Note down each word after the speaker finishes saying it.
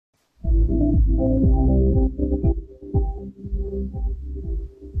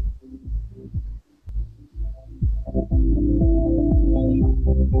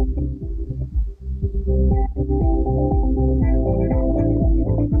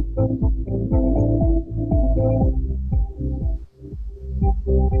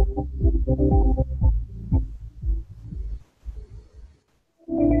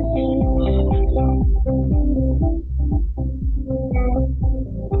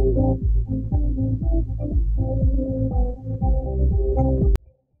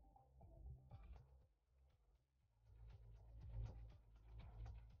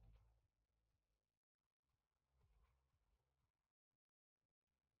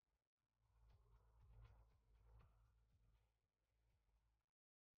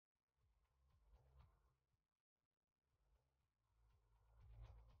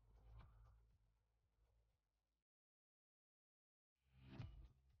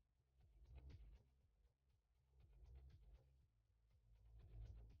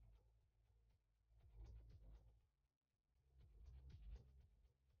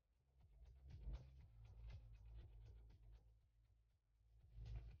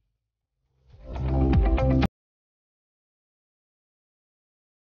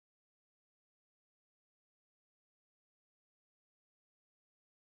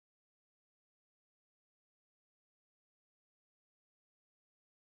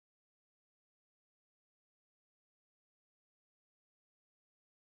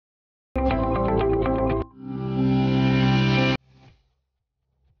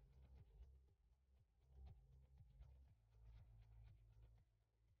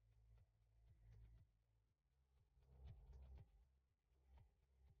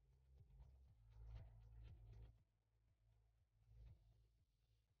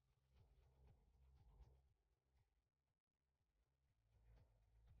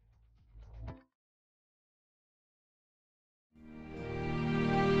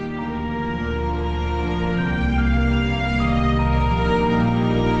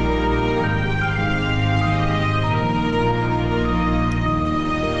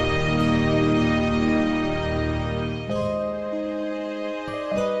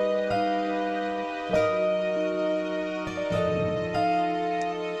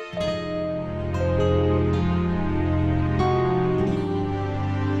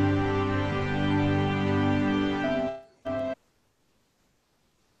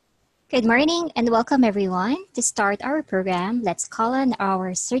Good morning and welcome everyone. To start our program, let's call on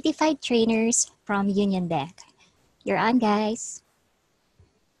our certified trainers from Union Bank. You're on, guys.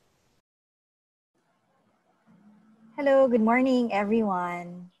 Hello, good morning,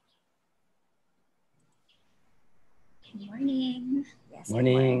 everyone. Good morning. Yes,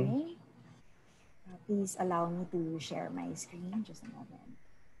 Morning. good morning. Please allow me to share my screen just a moment.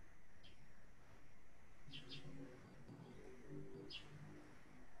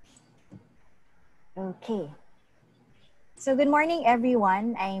 Okay. So good morning,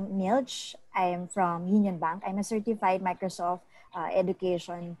 everyone. I'm Milch. I'm from Union Bank. I'm a certified Microsoft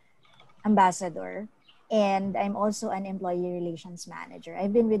Education Ambassador, and I'm also an employee relations manager.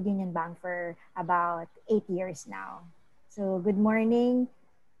 I've been with Union Bank for about 8 years now. So good morning,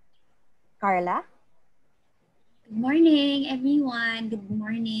 Carla. Good morning, everyone. Good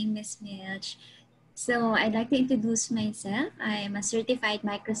morning, Miss Milch. So I'd like to introduce myself. I'm a certified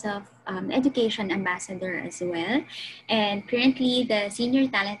Microsoft Education Ambassador as well, and currently the Senior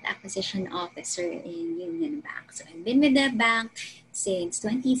Talent Acquisition Officer in Union Bank. So I've been with the bank since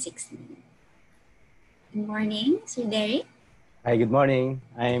 2016. Good morning, Sir Derek. Hi, good morning.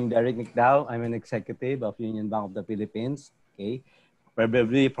 I'm Derek Nicdao. I'm an executive of Union Bank of the Philippines. Okay.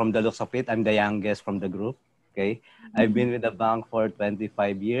 Probably from the looks of it, I'm the youngest from the group. Okay. I've been with the bank for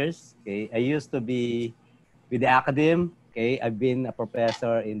 25 years. Okay. I used to be with the academe. Okay. I've been a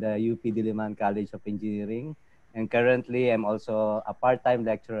professor in the UP Diliman College of Engineering. And currently, I'm also a part-time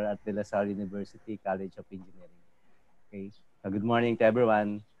lecturer at De La Salle University College of Engineering. Okay. So good morning to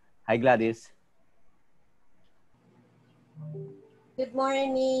everyone. Hi, Gladys. Good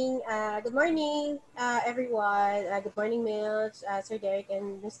morning. Good morning, everyone. Good morning, Mills, Sir Derek,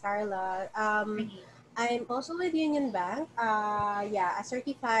 and Miss Carla. I'm also with Union Bank. A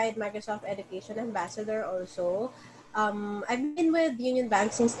certified Microsoft Education Ambassador also. I've been with Union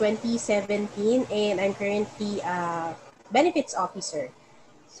Bank since 2017, and I'm currently a benefits officer.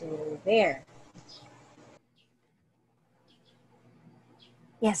 So there.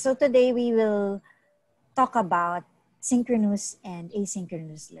 Yeah, so today we will talk about synchronous and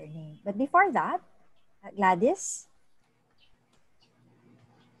asynchronous learning. But before that, Gladys?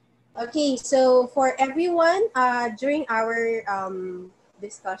 Okay, so for everyone, during our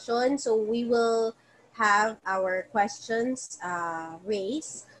discussion. So we will have our questions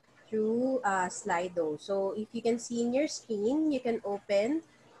raised through Slido. So if you can see in your screen, you can open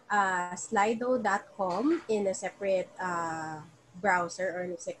slido.com in a separate browser or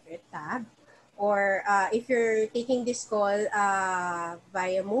in a separate tab. Or if you're taking this call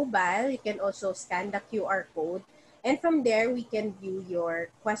via mobile, you can also scan the QR code. And from there, we can view your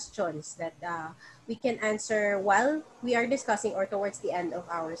questions that we can answer while we are discussing or towards the end of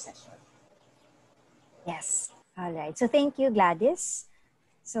our session. Yes. All right. So thank you, Gladys.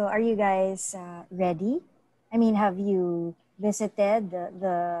 So are you guys ready? I mean, have you visited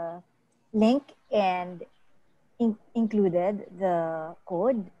the link and included the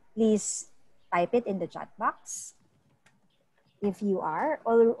code? Please type it in the chat box if you are,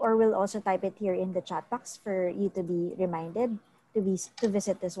 or we'll also type it here in the chat box for you to be reminded to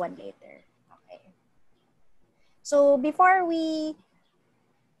visit this one later. Okay. So before we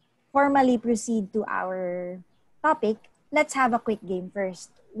formally proceed to our topic, let's have a quick game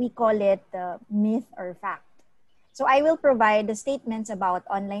first. We call it myth or fact. So I will provide the statements about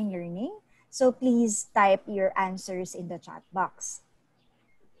online learning. So please type your answers in the chat box.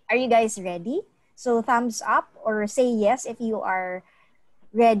 Are you guys ready? So thumbs up or say yes if you are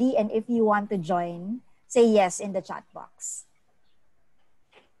ready, and if you want to join, say yes in the chat box.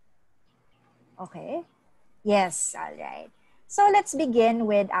 Okay. Yes, all right. So let's begin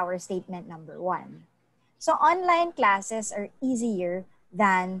with our statement number 1. So online classes are easier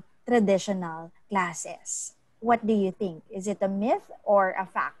than traditional classes. What do you think? Is it a myth or a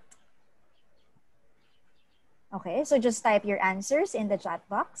fact? Okay, so just type your answers in the chat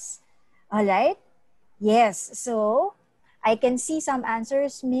box. All right. Yes, so I can see some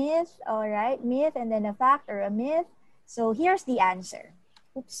answers, myth, all right, myth, and then a fact or a myth. So here's the answer.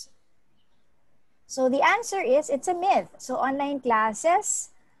 Oops. So the answer is it's a myth. So online classes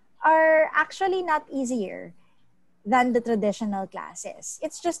are actually not easier than the traditional classes.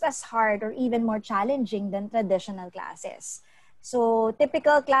 It's just as hard or even more challenging than traditional classes. So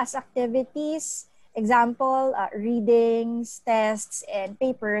typical class activities, example, readings, tests, and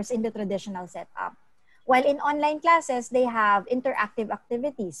papers in the traditional setup. While in online classes, they have interactive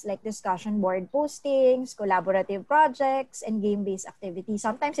activities like discussion board postings, collaborative projects, and game-based activities.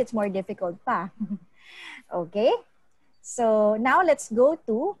 Sometimes it's more difficult pa. Okay? So now let's go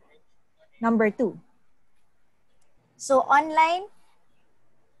to number 2. So online,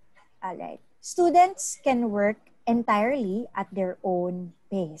 all right, students can work entirely at their own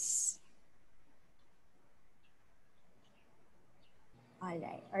pace. All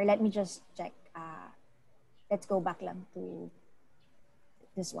right, or let me just check. Let's go back lang to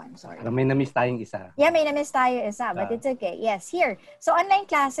this one, sorry. May na-miss tayong isa. Yeah, may na-miss tayo isa, but it's okay. Yes, here. So online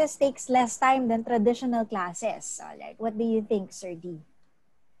classes takes less time than traditional classes. All right, what do you think, Sir D?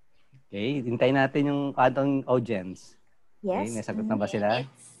 Okay, hintayin natin yung atong audience. Yes? Okay, nasagot na ba sila?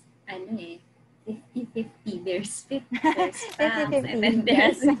 It's, 50-50. There's 50, there's facts, 50-50, and then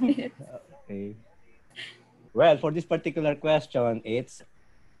there's yes. Okay. Well, for this particular question, it's,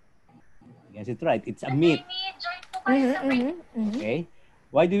 yes, it's right. It's a myth. Okay?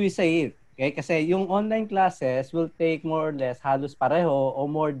 Why do we say it? Okay, kasi yung online classes will take more or less halos pareho o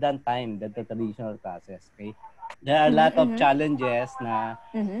more than time than the traditional classes. Okay? There are a lot of challenges na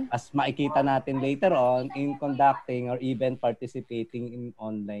as makikita natin later on in conducting or even participating in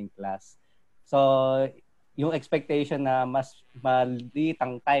online class. So, yung expectation na mas maliit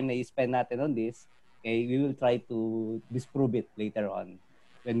ang time na i-spend natin on this, okay, we will try to disprove it later on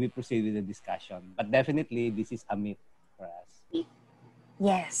when we proceed with the discussion. But definitely, this is a myth for us.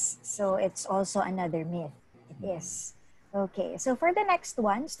 Yes, so it's also another myth. It is. Okay, so for the next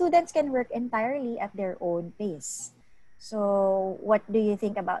one, students can work entirely at their own pace. So what do you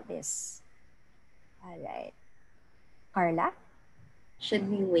think about this? All right. Carla? Should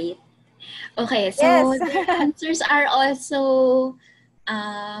we wait? Okay, so Yes. the answers are also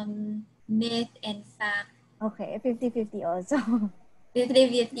myth and fact. Okay, 50-50 also.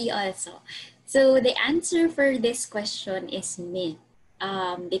 50-50 also. So the answer for this question is myth.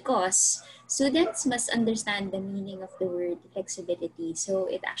 Because students must understand the meaning of the word flexibility. So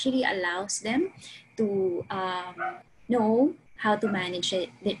it actually allows them to know how to manage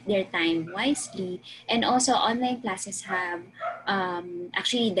their time wisely. And also online classes have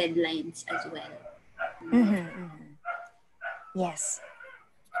actually deadlines as well. Yes.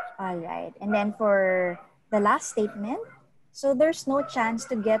 All right. And then for the last statement, so there's no chance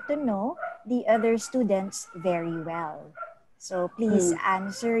to get to know the other students very well. So please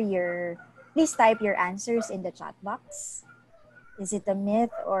please type your answers in the chat box. Is it a myth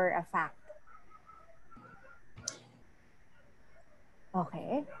or a fact?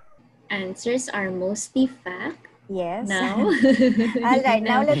 Okay. Answers are mostly fact. Yes. Now. All right.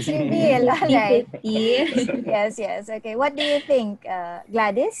 Now let's reveal. All right. 50-50. Yes, yes. Okay. What do you think,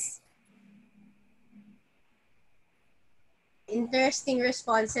 Gladys? Interesting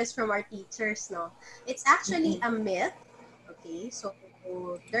responses from our teachers, no? It's actually a myth. Okay, so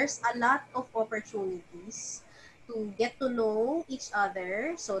there's a lot of opportunities to get to know each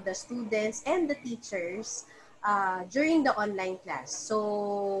other, so the students and the teachers during the online class.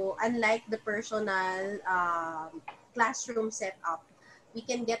 So unlike the personal classroom setup, we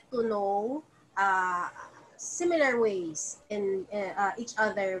can get to know uh, similar ways in each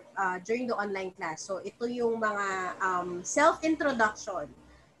other during the online class. So ito yung mga self-introduction.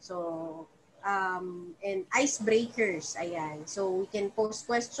 So and icebreakers, ayan. So we can post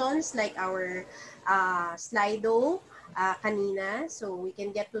questions like our Slido kanina. So we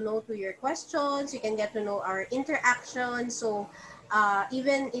can get to know to your questions, you can get to know our interaction. So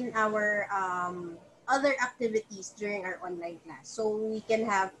even in our other activities during our online class. So we can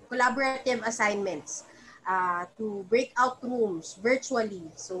have collaborative assignments to breakout rooms virtually,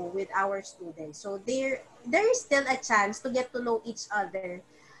 so with our students. So there is still a chance to get to know each other,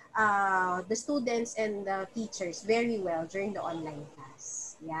 the students and the teachers very well during the online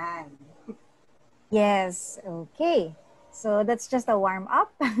class. Yan. Yes. Okay. So that's just a warm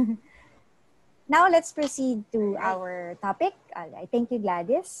up. Now let's proceed to Right. our topic. All right. Thank you,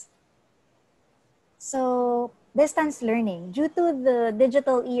 Gladys. So, distance learning. Due to the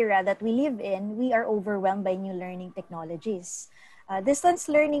digital era that we live in, we are overwhelmed by new learning technologies. Distance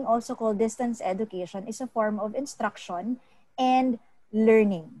learning, also called distance education, is a form of instruction and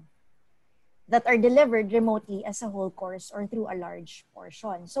learning that are delivered remotely as a whole course or through a large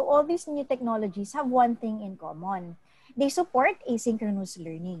portion. So, all these new technologies have one thing in common. They support asynchronous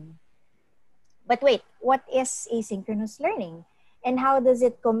learning. But wait, what is asynchronous learning? And how does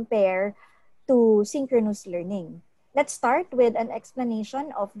it compare to synchronous learning? Let's start with an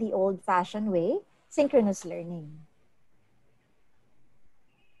explanation of the old-fashioned way, synchronous learning.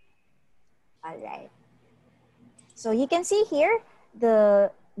 All right. So you can see here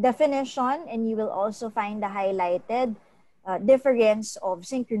the definition, and you will also find the highlighted difference of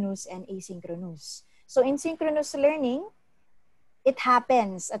synchronous and asynchronous. So in synchronous learning, it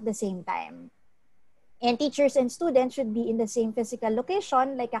happens at the same time. And teachers and students should be in the same physical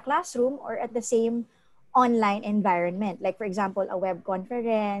location, like a classroom, or at the same online environment. Like, for example, a web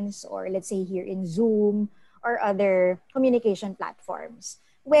conference, or let's say here in Zoom, or other communication platforms,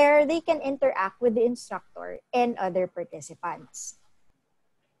 where they can interact with the instructor and other participants.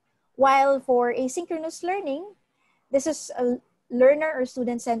 While for asynchronous learning, this is a learner or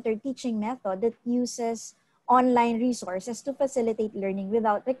student-centered teaching method that uses online resources to facilitate learning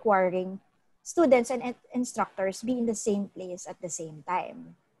without requiring students and instructors be in the same place at the same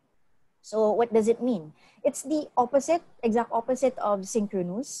time. So what does it mean? It's the opposite, exact opposite of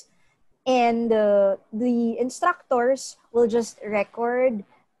synchronous. And the instructors will just record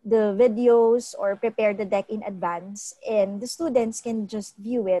the videos or prepare the deck in advance, and the students can just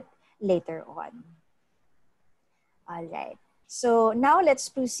view it later on. All right. So now let's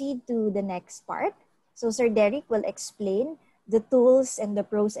proceed to the next part. So Sir Derek will explain the tools and the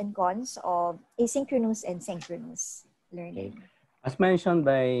pros and cons of asynchronous and synchronous learning. Okay. As mentioned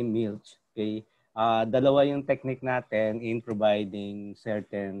by Milch, okay, dalawa yung technique natin in providing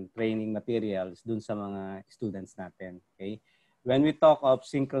certain training materials dun sa mga students natin. Okay? When we talk of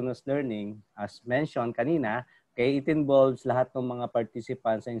synchronous learning, as mentioned kanina, okay, it involves lahat ng mga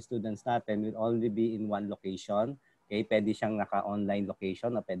participants and students natin will only be in one location. Okay? Pwede siyang naka-online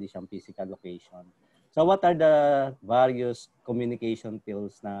location o pwede siyang physical location. So what are the various communication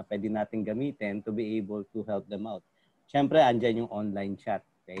tools na pwede natin gamitin to be able to help them out? Siyempre, andyan yung online chat.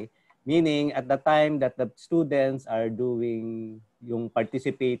 Okay? Meaning, at the time that the students are doing yung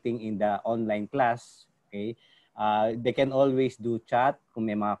participating in the online class, okay, they can always do chat kung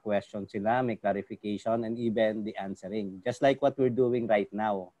may mga questions sila, may clarification, and even the answering. Just like what we're doing right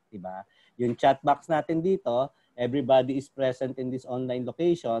now. Diba? Yung chat box natin dito, everybody is present in this online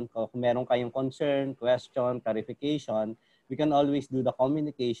location. Kung meron kayong concern, question, clarification, we can always do the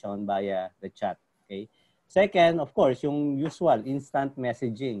communication via the chat. Okay? Second, of course, yung usual instant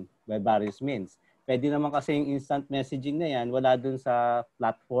messaging by various means. Pwede naman kasi yung instant messaging na yan, wala dun sa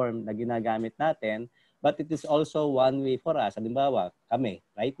platform na ginagamit natin, but it is also one way for us. Halimbawa, kami,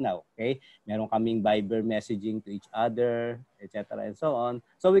 right now, okay? Meron kaming Viber messaging to each other, etc. and so on.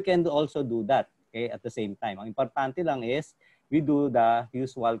 So we can also do that, okay, at the same time. Ang importante lang is we do the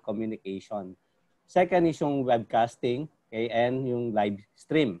usual communication. Second is yung webcasting, okay, and yung live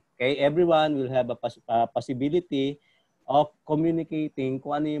stream. Okay, everyone will have a possibility of communicating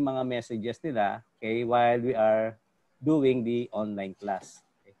kung ano yung mga messages nila, okay, while we are doing the online class.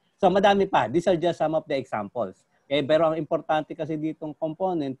 Okay. So madami pa. These are just some of the examples. Okay, pero ang importante kasi ditong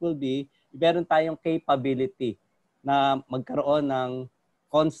component will be meron tayong capability na magkaroon ng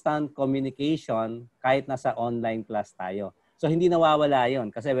constant communication kahit nasa online class tayo. So hindi nawawala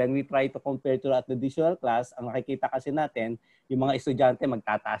yon kasi when we try to compare to at the visual class, ang nakikita kasi natin, yung mga estudyante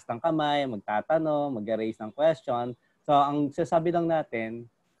magtataas ng kamay, magtatanong, mag-raise ng question. So ang sasabi lang natin,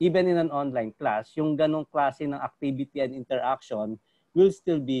 even in an online class, yung ganong klase ng activity and interaction will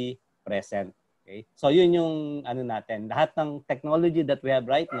still be present. Okay? So yun yung ano natin. Lahat ng technology that we have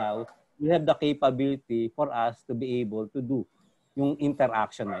right now, we have the capability for us to be able to do yung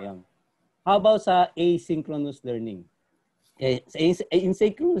interaction na yun. How about sa asynchronous learning? Sa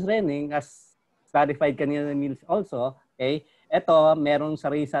asynchronous learning, as clarified kanina ni Nils also, okay, ito, merong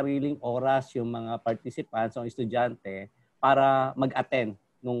sarili-sariling oras yung mga participants o estudyante para mag-attend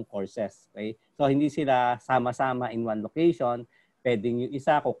ng courses. Okay? So, hindi sila sama-sama in one location. Pwedeng yung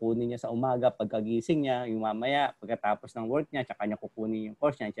isa, kukunin niya sa umaga pagkagising niya, yung mamaya, pagkatapos ng work niya, tsaka niya kukunin yung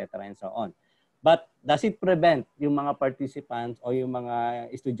course niya, etc. and so on. But does it prevent yung mga participants o yung mga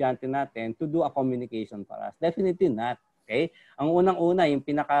estudyante natin to do a communication for us? Definitely not. Okay? Ang unang-una, yung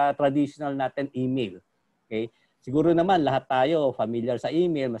pinaka-traditional natin, email. Okay? Siguro naman lahat tayo familiar sa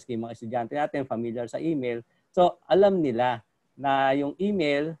email, maski mga estudyante natin familiar sa email. So, alam nila na yung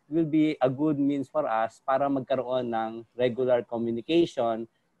email will be a good means for us para magkaroon ng regular communication,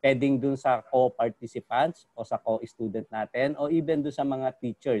 pwedeng dun sa co-participants o sa co-student natin o even dun sa mga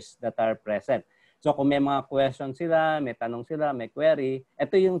teachers that are present. So kung may mga questions sila, may tanong sila, may query,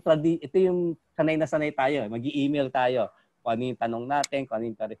 ito yung sanay na sanay tayo. Mag-i-email tayo kung ano yung tanong natin, kung ano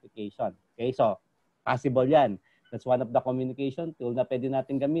yung clarification. Okay, so possible yan. That's one of the communication tool na pwede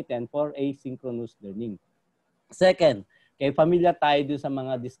natin gamitin for asynchronous learning. Second, okay, familiar tayo dun sa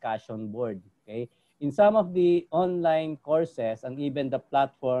mga discussion board. Okay? In some of the online courses and even the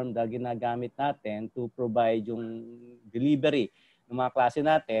platform na ginagamit natin to provide yung delivery ng mga klase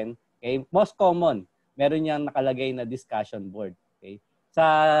natin, okay, most common, meron niyang nakalagay na discussion board. Okay? Sa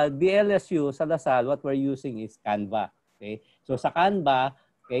DLSU, sa Lasal, what we're using is Canva. Okay? So sa Canva,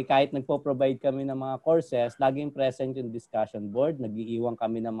 okay, kahit nagpo-provide kami ng mga courses, laging present yung discussion board, nag-iiwan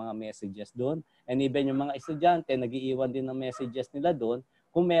kami ng mga messages doon. And even yung mga estudyante, nag-iiwan din ng messages nila doon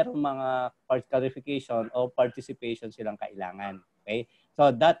kung merong mga clarification o participation silang kailangan. Okay?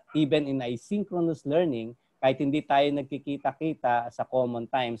 So that even in asynchronous learning, kahit hindi tayo nagkikita-kita sa common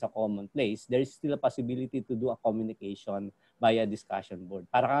time, sa common place, there is still a possibility to do a communication via discussion board.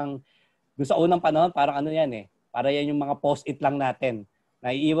 Parang doon sa unang panahon, parang ano yan eh, para yan yung mga post-it lang natin.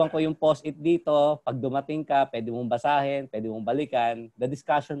 Naiiwan ko yung post-it dito, pag dumating ka, pwede mong basahin, pwede mong balikan. The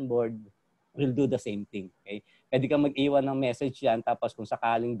discussion board will do the same thing. Okay? Pwede kang mag-iwan ng message yan, tapos kung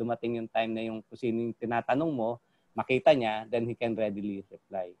sakaling dumating yung time na yung kung sino yung tinatanong mo, makita niya, then he can readily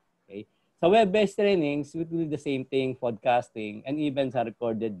reply. Okay? Sa web-based trainings, we do the same thing, podcasting, and even sa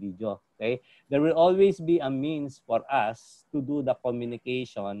recorded video. Okay? There will always be a means for us to do the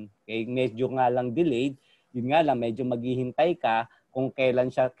communication. Okay? Medyo nga lang delayed, yun nga lang, medyo maghihintay ka kung kailan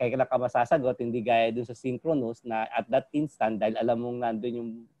ka masasagot, hindi gaya dun sa synchronous na at that instant, dahil alam mong nandun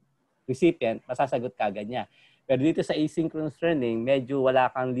yung recipient, masasagot ka agad niya. Pero dito sa asynchronous learning, medyo wala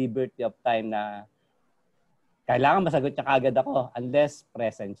kang liberty of time na kailangan masagot niya kagad ako unless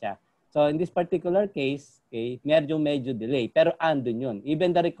present siya. So in this particular case, okay, medyo delay. Pero andun yun.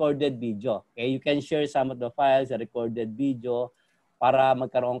 Even the recorded video. Okay, you can share some of the files, the recorded video, para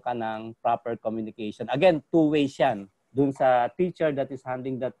magkaroon ka ng proper communication. Again, two ways yan. Dun sa teacher that is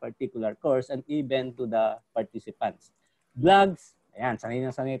handling that particular course and even to the participants. Vlogs, ayan, sanay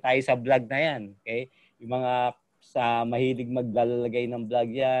na sanay tayo sa vlog na yan. Okay? Yung mga sa mahilig maglalagay ng vlog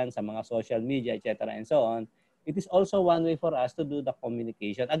yan, sa mga social media, etc. and so on. It is also one way for us to do the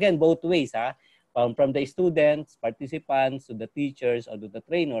communication. Again, both ways, ha? From the students, participants, to the teachers, or to the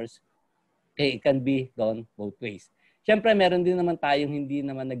trainers, okay, it can be done both ways. Siyempre, meron din naman tayong hindi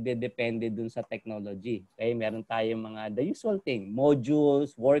naman nagde-depende dun sa technology. Okay? Meron tayong mga the usual thing,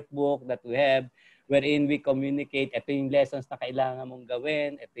 modules, workbook that we have, wherein we communicate, ito yung lessons na kailangan mong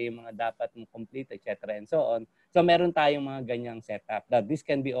gawin, ito yung mga dapat mong complete, etc. and so on. So, meron tayong mga ganyang setup. That this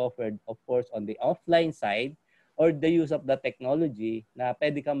can be offered, of course, on the offline side, or the use of the technology na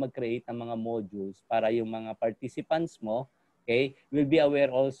pwede kang mag-create ng mga modules para yung mga participants mo, okay, will be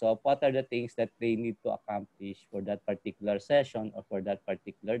aware also of what are the things that they need to accomplish for that particular session or for that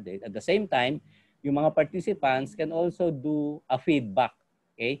particular date. At the same time, yung mga participants can also do a feedback,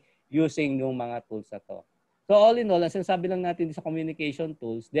 okay, using yung mga tools na to. So all in all, ang sinasabi lang natin sa communication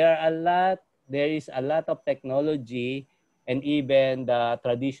tools, there is a lot of technology and even the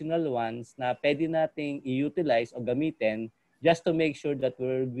traditional ones na pwede nating i-utilize o gamitin just to make sure that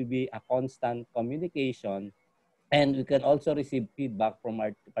there will be a constant communication, and we can also receive feedback from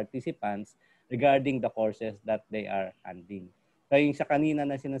our participants regarding the courses that they are handling. So yung sa kanina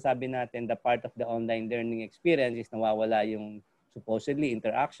na sinasabi natin, the part of the online learning experience is nawawala yung supposedly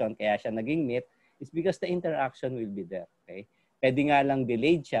interaction, kaya siya naging myth, is because the interaction will be there. Okay? Pwede nga lang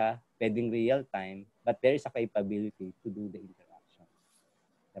delayed siya, pwedeng real time, but there is a capability to do the interaction.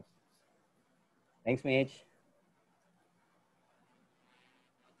 Yep. Thanks, Mitch.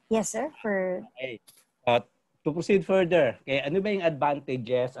 Yes, sir. Okay. To proceed further, okay, ano ba yung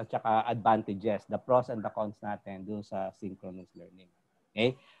advantages at saka advantages, the pros and the cons natin doon sa synchronous learning?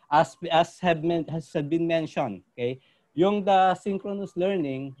 Okay? As has been mentioned, okay, yung the synchronous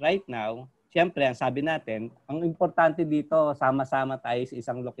learning right now, siyempre, ang sabi natin, ang importante dito, sama-sama tayo sa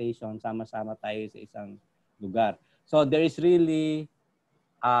isang location, sama-sama tayo sa isang lugar. So there is really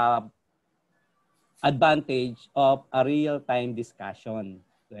advantage of a real-time discussion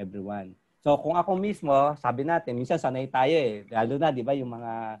to everyone. So kung ako mismo, sabi natin, minsan sanay tayo eh. Lalo na, di ba, yung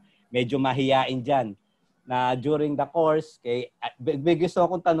mga medyo mahiyain dyan na during the course, okay, gusto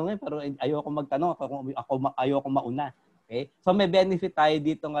akong tanongin pero ayoko magtanong, ayoko mauna. Okay? So may benefit tayo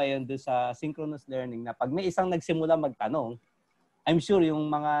dito ngayon doon sa synchronous learning na pag may isang nagsimula magtanong, I'm sure yung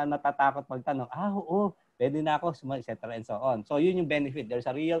mga natatakot magtanong, oo, pwede na ako, etc. and so on. So yun yung benefit. There's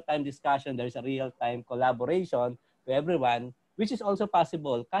a real-time discussion, there's a real-time collaboration to everyone, which is also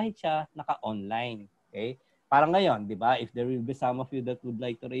possible kahit siya naka-online. Okay? Parang ngayon, di ba, if there will be some of you that would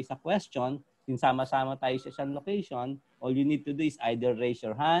like to raise a question, since sama-sama tayo sa isang location, all you need to do is either raise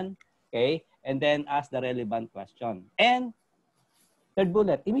your hand, okay, and then ask the relevant question. And third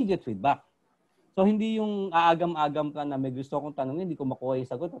bullet, immediate feedback. So, hindi yung aagam-agam ka na may gusto akong tanongin, hindi ko makuha yung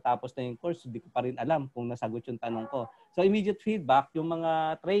sagot, tapos na yung course, hindi ko pa rin alam kung nasagot yung tanong ko. So, immediate feedback, yung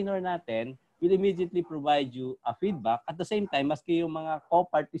mga trainer natin will immediately provide you a feedback. At the same time, maski yung mga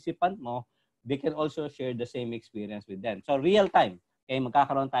co-participant mo, they can also share the same experience with them. So, real time, okay,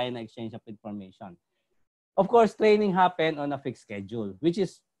 magkakaroon tayo ng exchange of information. Of course, training happen on a fixed schedule, which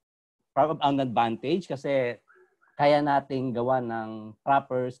is probably an advantage kasi kaya nating gawa ng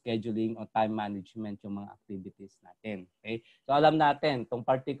proper scheduling o time management yung mga activities natin. Okay? So alam natin, tong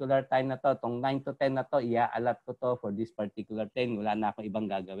particular time na to, tong 9 to 10 na to, ia-allot ko to for this particular 10. Wala na akong ibang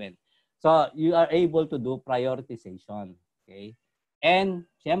gagawin. So you are able to do prioritization. Okay? And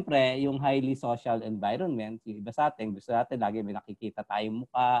siyempre, yung highly social environment, yung iba sa atin, gusto natin lagi may nakikita tayong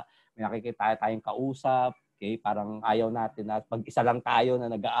muka, may nakikita tayong kausap, okay? Parang ayaw natin na pag isa lang tayo na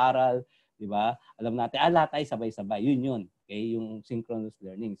nag-aaral, di ba? Alam natin, lahat tayo sabay-sabay. Yun. Okay? Yung synchronous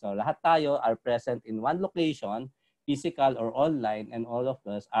learning. So, lahat tayo are present in one location, physical or online, and all of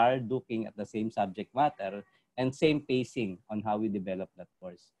us are looking at the same subject matter and same pacing on how we develop that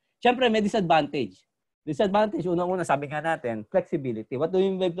course. Siyempre, may disadvantage. Disadvantage, unang-una, sabi nga natin, flexibility. What do you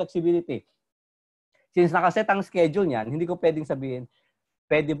mean by flexibility? Since nakaset ang schedule niyan, hindi ko pwedeng sabihin,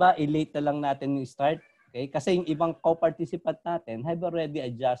 pwede ba i-late na lang natin yung start? Okay? Kasi yung ibang co-participant natin have already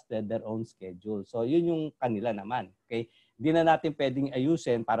adjusted their own schedule. So, yun yung kanila naman. Okay? Hindi na natin pwedeng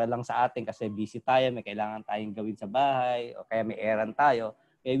ayusin para lang sa atin kasi busy tayo, may kailangan tayong gawin sa bahay, o kaya may errand tayo.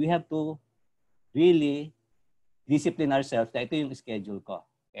 Okay? We have to really discipline ourselves na ito yung schedule ko.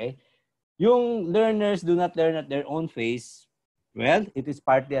 Okay? Yung learners do not learn at their own pace, well, it is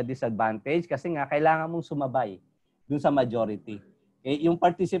partly a disadvantage kasi nga kailangan mong sumabay dun sa majority. Okay? Yung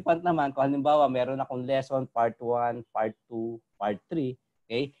participant naman, kung halimbawa meron akong lesson part 1, part 2, part 3,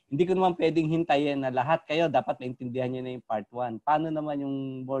 okay? Hindi ko naman pwedeng hintayin na lahat kayo dapat maintindihan nyo na yung part 1. Paano naman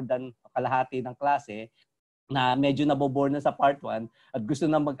yung more than kalahati ng klase na medyo nabobore na sa part 1 at gusto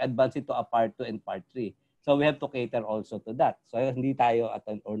na mag-advance ito a part 2 and part 3. So we have to cater also to that. So hindi tayo at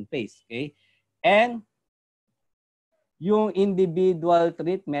an own pace. Okay? And yung individual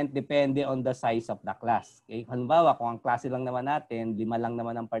treatment depende on the size of the class. Okay? Halimbawa, kung ang klase lang naman natin, 5 lang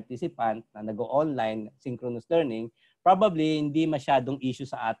naman ang participant na nag-online synchronous learning, probably hindi masyadong issue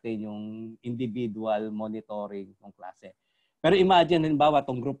sa atin yung individual monitoring ng klase. Pero imagine, halimbawa,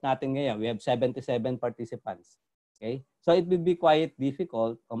 itong group natin ngayon, we have 77 participants. Okay? So it will be quite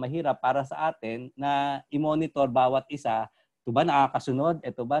difficult o mahirap para sa atin na i-monitor bawat isa. Ito ba nakakasunod?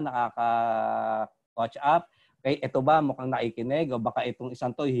 Ito ba nakaka-catch up? Okay, ito ba mukhang nakikinig? O baka itong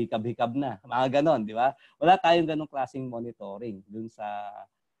isang to hikab-hikab na? Mga ganon, di ba? Wala tayong ganong klaseng monitoring dun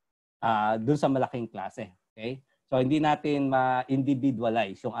sa malaking klase. Okay? So hindi natin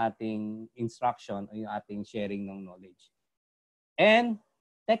ma-individualize yung ating instruction o yung ating sharing ng knowledge. And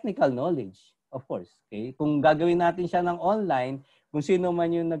technical knowledge. Of course, okay? Kung gagawin natin siya ng online, kung sino man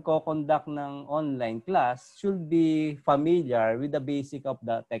yung nagko-conduct ng online class should be familiar with the basic of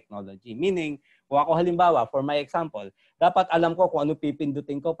the technology. Meaning, kung ako halimbawa, for my example, dapat alam ko kung ano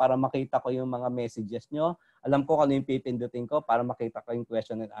pipindutin ko para makita ko yung mga messages nyo. Alam ko kung ano yung pipindutin ko para makita ko yung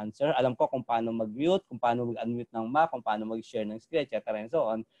question and answer. Alam ko kung paano mag-mute, kung paano mag-unmute ng Mac, kung paano mag-share ng screen, etc. and so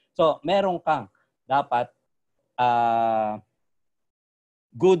on. So, meron kang dapat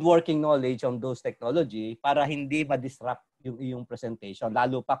good working knowledge on those technology para hindi ma-disrupt yung iyong presentation,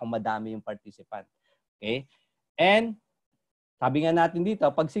 lalo pa kung madami yung participant. Okay? And sabi nga natin dito,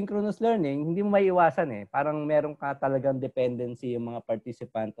 pag synchronous learning, hindi mo maiiwasan eh. Parang meron ka talagang dependency yung mga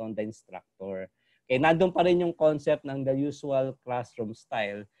participant on the instructor. Okay, nandun pa rin yung concept ng the usual classroom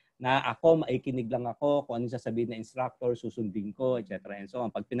style na ako, maikinig lang ako kung ano sasabihin ng instructor, susundin ko, etc. And so on.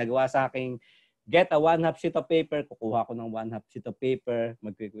 Pag pinagawa sa akin, get a 1/2 sheet of paper, kukuha ko ng 1/2 sheet of paper,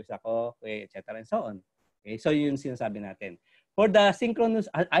 mag-quiz ako, okay, etc. and so on. Okay, so yun yung sinasabi natin. For the synchronous,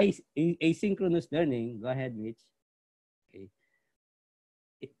 asynchronous learning, go ahead, Mitch. Okay.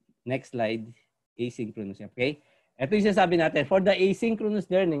 Next slide, asynchronous. Okay? Ito yung sinasabi natin. For the asynchronous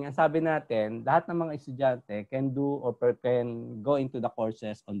learning, ang sabi natin, lahat ng mga estudyante can do or can go into the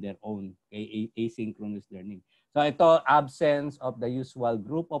courses on their own. Okay? Asynchronous learning. So ito, absence of the usual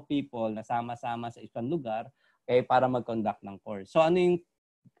group of people na sama-sama sa isang lugar, okay, para mag-conduct ng course. So ano yung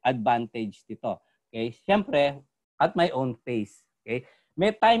advantage dito? Okay? Siyempre, at my own pace. Okay?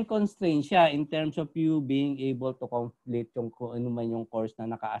 May time constraint siya in terms of you being able to complete yung kung ano man yung course na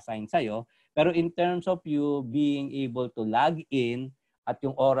naka-assign sa'yo. Pero in terms of you being able to log in at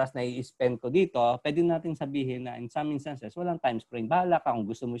yung oras na i-spend ko dito, pwede natin sabihin na in some instances, walang time constraint. Bahala ka kung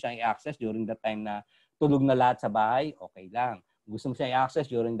gusto mo siyang i-access during the time na tulog na lahat sa bahay, okay lang. Gusto mo siyang i-access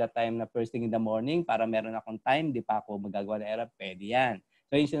during the time na first thing in the morning para meron akong time, di pa ako magagawa ng error, pwede yan.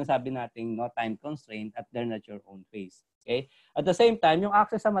 So yung sinasabi natin, no time constraint at learn at your own pace. Okay? At the same time, yung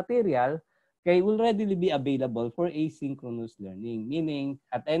access sa material, okay, will readily be available for asynchronous learning. Meaning,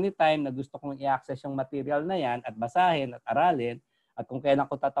 at any time na gusto kong i-access yung material na yan at basahin at aralin, at kung kailan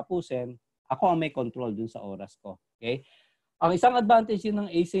ko tatapusin, ako ang may control dun sa oras ko. Okay? Ang isang advantage din ng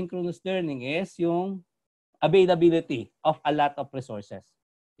asynchronous learning is yung availability of a lot of resources.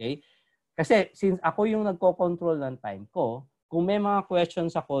 Okay? Kasi since ako yung nagko-control ng time ko, kung may mga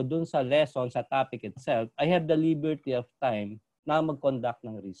questions ako dun sa lesson, sa topic itself, I have the liberty of time na mag-conduct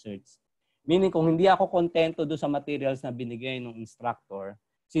ng research. Meaning, kung hindi ako kontento dun sa materials na binigay ng instructor,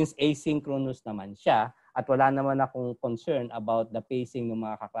 since asynchronous naman siya, at wala naman akong concern about the pacing ng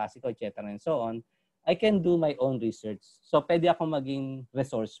mga kaklase ko, etc. and so on, I can do my own research. So, pwede ako maging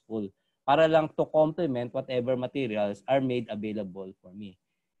resourceful para lang to complement whatever materials are made available for me.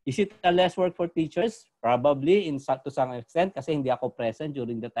 Is it a less work for teachers? Probably to some extent kasi hindi ako present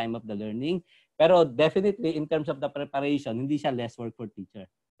during the time of the learning. Pero definitely in terms of the preparation, hindi siya less work for teacher.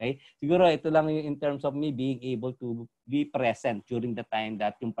 Okay? Siguro ito lang yung in terms of me being able to be present during the time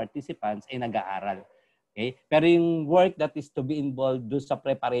that yung participants ay nag-aaral. Okay? Pero yung work that is to be involved do sa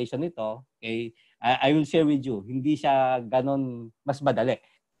preparation nito, okay, I will share with you, hindi siya ganon mas madali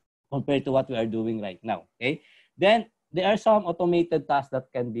compared to what we are doing right now. Okay? Then, there are some automated tasks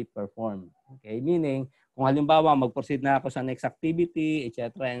that can be performed. Okay? Meaning, kung halimbawa mag-proceed na ako sa next activity,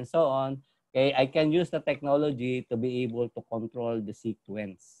 etc. and so on, okay, I can use the technology to be able to control the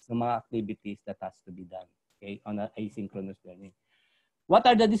sequence ng mga activities that has to be done, okay, on asynchronous learning. What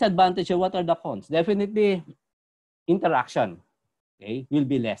are the disadvantages? What are the cons? Definitely, interaction, okay, will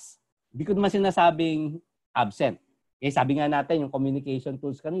be less. Hindi ko naman sinasabing absent. Okay, sabi nga natin, yung communication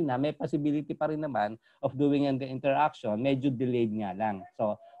tools kanina, may possibility pa rin naman of doing the interaction, medyo delayed nga lang.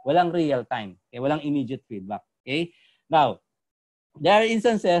 So, walang real time. Okay, walang immediate feedback. Okay? Now, there are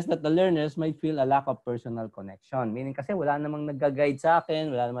instances that the learners might feel a lack of personal connection. Meaning kasi wala namang nag-guide sa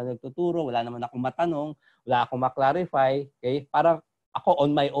akin, wala namang nagtuturo, wala naman akong matanong, wala akong ma-clarify. Okay? Parang ako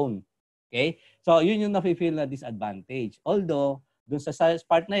on my own. Okay? So, yun yung nafe-feel na disadvantage. Although, doon sa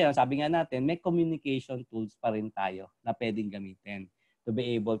part na yun, sabi nga natin, may communication tools pa rin tayo na pwedeng gamitin to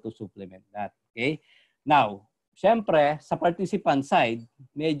be able to supplement that. Okay? Now, syempre, sa participant side,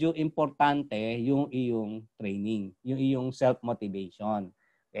 medyo importante yung iyong training, yung iyong self-motivation.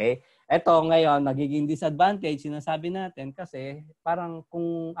 Okay? Ito ngayon, nagiging disadvantage, sinasabi natin kasi parang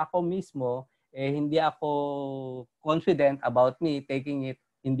kung ako mismo, hindi ako confident about me taking it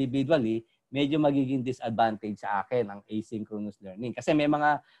individually, medyo magiging disadvantage sa akin ang asynchronous learning. Kasi may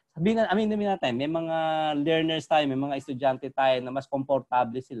mga, sabihin natin, may mga learners tayo, may mga estudyante tayo na mas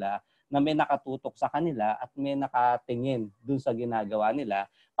komportable sila na may nakatutok sa kanila at may nakatingin dun sa ginagawa nila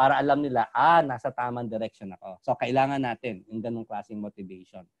para alam nila, nasa tamang direction ako. So, kailangan natin yung ganung klaseng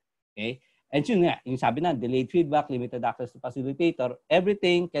motivation. Okay? And yun nga, yung sabi na, delayed feedback, limited access to facilitator,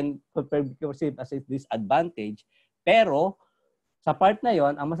 everything can be perceived as a disadvantage. Pero, sa part na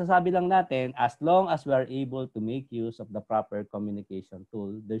yon, ang masasabi lang natin, as long as we are able to make use of the proper communication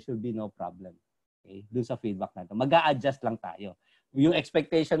tool, there should be no problem. Okay? Doon sa feedback natin. Mag-a-adjust lang tayo. Yung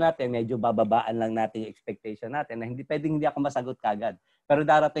expectation natin, medyo bababaan lang natin yung expectation natin na hindi pwedeng hindi ako masagot kagad. Pero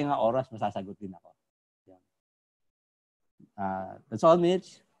darating ang oras, masasagot din ako. That's all,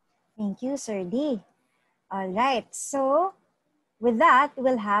 Mitch. Thank you, Sir D. All right. So, with that,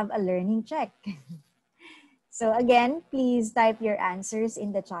 we'll have a learning check. So again, please type your answers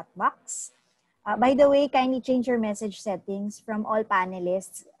in the chat box. By the way, kindly change your message settings from all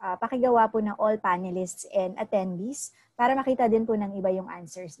panelists. Pakigawa po ng all panelists and attendees para makita din po ng iba yung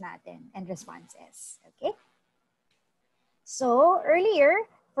answers natin and responses. Okay? So earlier,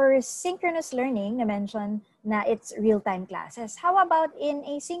 for synchronous learning, na-mention na it's real-time classes. How about in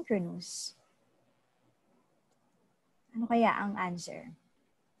asynchronous? Ano kaya ang answer?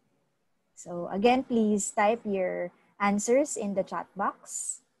 So again, please type your answers in the chat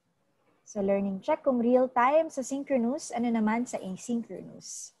box. So learning check kung real-time sa synchronous, ano naman sa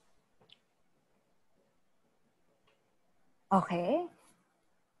asynchronous. Okay.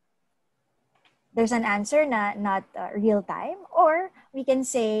 There's an answer na not real-time, or we can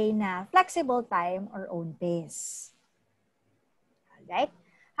say na flexible time or own pace. Alright?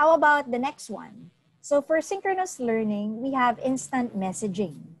 How about the next one? So for synchronous learning, we have instant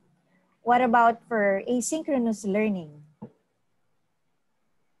messaging. What about for asynchronous learning?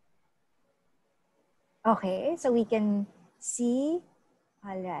 Okay, so we can see,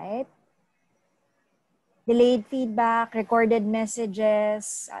 alright, delayed feedback, recorded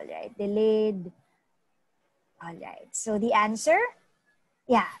messages, alright, delayed. Alright, so the answer,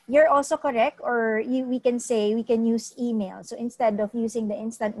 yeah, you're also correct, or we can say we can use email. So instead of using the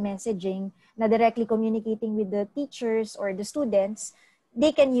instant messaging na directly communicating with the teachers or the students,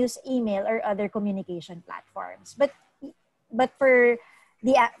 they can use email or other communication platforms. But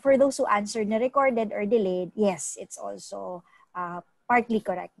for those who answered na recorded or delayed, yes, it's also partly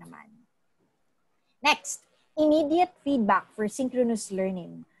correct naman. Next, immediate feedback for synchronous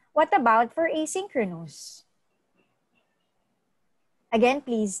learning. What about for asynchronous? Again,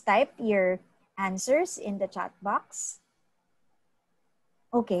 please type your answers in the chat box.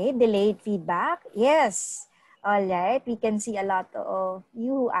 Okay, delayed feedback. Yes. All right, we can see a lot of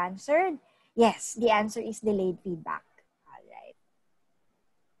you who answered. Yes, the answer is delayed feedback. All right.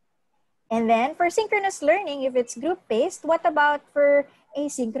 And then for synchronous learning, if it's group-based, what about for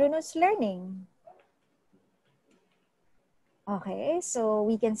asynchronous learning? Okay, so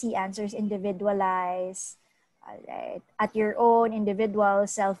we can see answers individualized. All right, at your own, individual,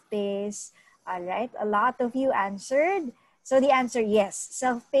 self-paced. All right, a lot of you answered. So the answer, yes,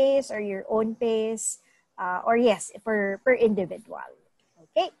 self-paced or your own pace, or yes, per individual.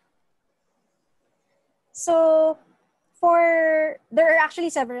 Okay. So there are actually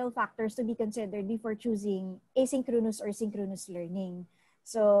several factors to be considered before choosing asynchronous or synchronous learning.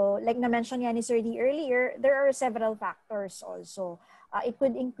 So like na-mention ni Sir D earlier, there are several factors also. It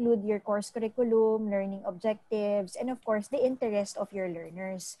could include your course curriculum, learning objectives, and of course, the interest of your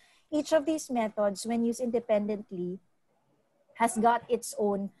learners. Each of these methods, when used independently, has got its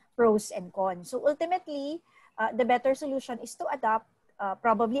own pros and cons. So ultimately, the better solution is to adopt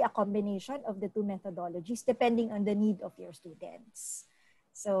probably a combination of the two methodologies depending on the need of your students.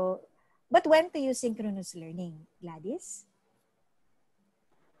 So, but when to use synchronous learning? Gladys?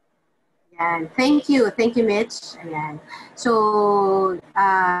 Ayan. Thank you, Mitch. Ayan. So,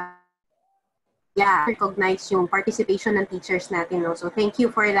 yeah, recognize yung participation ng teachers natin, no? So, thank you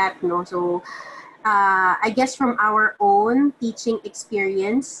for that, no? So, I guess from our own teaching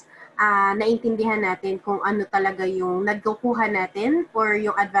experience, naintindihan natin kung ano talaga yung nagkukuha natin or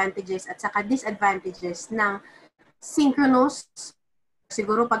yung advantages at saka disadvantages ng synchronous.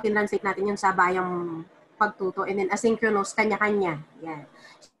 Siguro pag tinranslate natin yung sa bayang pagtuto, and then asynchronous, kanya-kanya. Yan.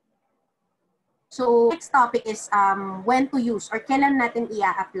 So, next topic is when to use or kailan natin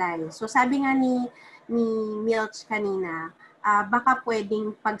i-apply. So, sabi nga ni Milch kanina, baka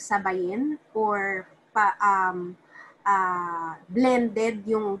pwedeng pagsabayin or blended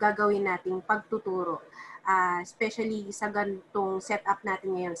yung gagawin nating pagtuturo. Especially sa ganitong setup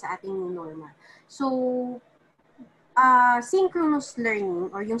natin ngayon sa ating new normal. So, synchronous learning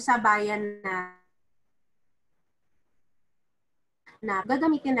or yung sabayan na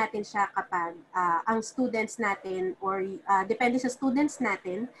gagamitin natin siya kapag ang students natin or depende sa students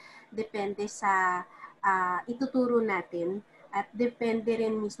natin, depende sa ituturo natin, at depende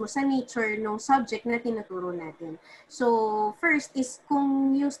rin mismo sa nature ng subject na tinuturo natin. So, first is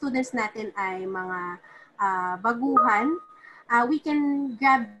kung yung students natin ay mga baguhan, we can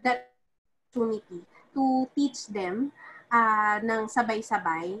grab that opportunity to teach them ng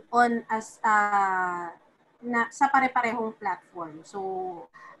sabay-sabay on sa pare-parehong platform. So,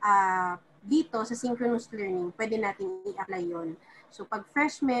 dito sa synchronous learning, pwede natin i-apply yon. So, pag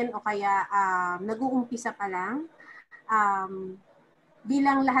freshman o kaya nag-uumpisa pa lang,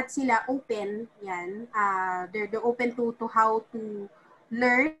 bilang lahat sila open, yan, they're open to how to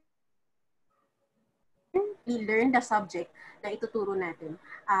learn the subject na ituturo natin.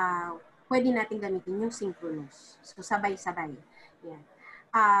 Pwede natin gamitin yung synchronous. So, sabay-sabay. Yan.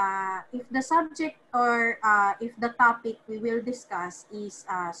 If the subject or if the topic we will discuss is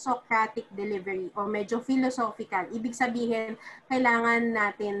Socratic delivery o medyo philosophical, ibig sabihin, kailangan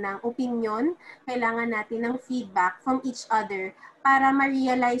natin ng opinion, kailangan natin ng feedback from each other para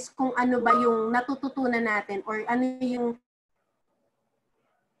ma-realize kung ano ba yung natututunan natin or ano yung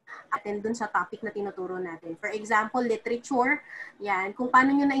atin dun sa topic na tinuturo natin. For example, literature, yan, kung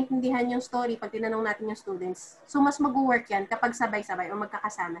paano nyo naintindihan yung story pag tinanong natin yung students. So, mas mag-work yan kapag sabay-sabay o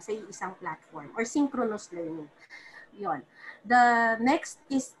magkakasama sa isang platform or synchronous learning. Yon. The next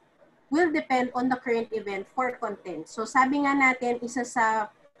is will depend on the current event for content. So, sabi nga natin, isa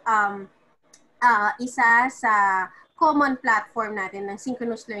sa common platform natin ng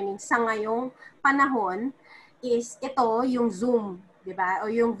synchronous learning sa ngayong panahon is ito, yung Zoom, di ba? O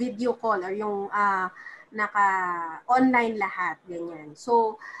yung video call or yung naka-online lahat, ganyan.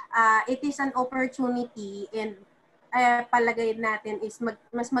 So, it is an opportunity and palagay natin is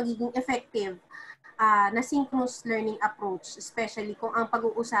mas magiging effective na synchronous learning approach, especially kung ang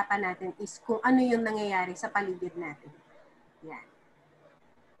pag-uusapan natin is kung ano yung nangyayari sa paligid natin. Yan.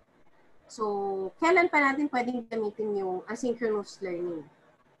 So, kailan pa natin pwedeng gamitin yung asynchronous learning?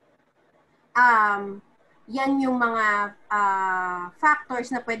 Yan yung mga factors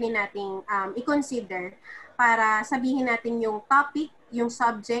na pwede nating i-consider para sabihin natin yung topic, yung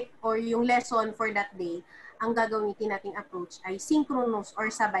subject, or yung lesson for that day. Ang gagamitin nating approach ay synchronous or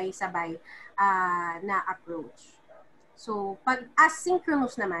sabay-sabay na approach. So, pag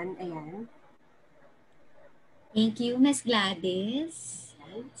asynchronous naman, ayan. Thank you, Ms. Gladys.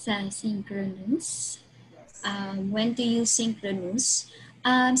 Sa synchronous. When to use synchronous.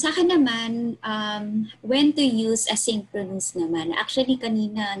 Sa akin naman, when to use asynchronous naman. Actually,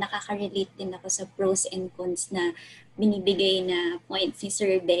 kanina nakaka-relate din ako sa pros and cons na binibigay na point si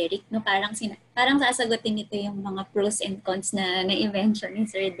Sir Derek. No? Parang sasagutin nito yung mga pros and cons na na-mention ni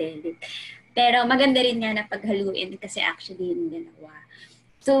Sir Derek. Pero maganda rin nga na paghaluin kasi actually yung dalawa.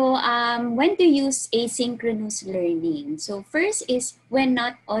 So, when to use asynchronous learning. So, first is when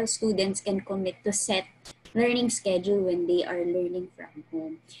not all students can commit to set learning schedule when they are learning from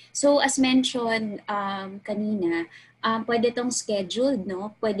home. So, as mentioned kanina, pwede tong scheduled,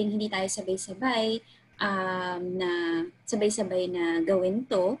 no? Pwedeng hindi tayo sabay-sabay na gawin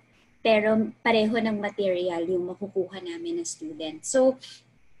to, pero pareho ng material yung makukuha namin na student. So,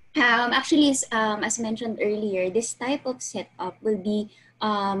 actually, as mentioned earlier, this type of setup will be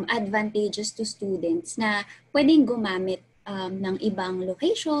advantageous to students na pwedeng gumamit ng ibang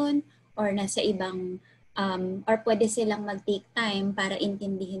location or nasa ibang or pwede silang mag-take time para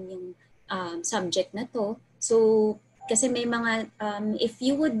intindihin yung subject na to. So, kasi may mga, if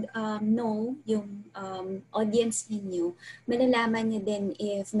you would know yung audience ninyo, malalaman nyo din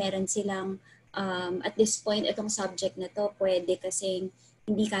if meron silang at this point, itong subject na to, pwede kasing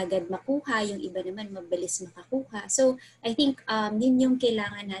hindi kagad makuha, yung iba naman mabilis makakuha. So, I think yun yung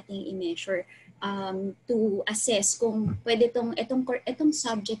kailangan nating i-measure to assess kung pwede itong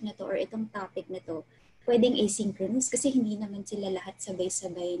subject na to or itong topic na to, pwedeng asynchronous kasi hindi naman sila lahat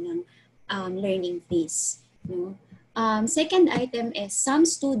sabay-sabay ng learning phase. No? Second item is some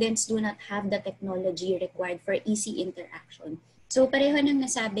students do not have the technology required for easy interaction. So, pareho nang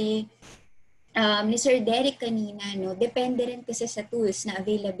nasabi ni Sir Derek kanina, no, depende rin kasi sa tools na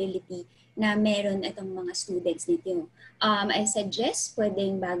availability na meron itong mga students nito. I suggest,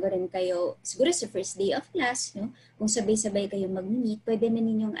 pwedeng bago rin kayo, siguro sa first day of class, no, kung sabay-sabay kayo mag-meet, pwede na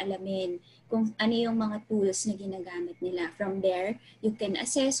ninyong alamin kung ano yung mga tools na ginagamit nila. From there, you can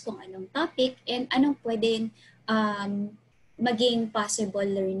assess kung anong topic and anong pwedeng maging possible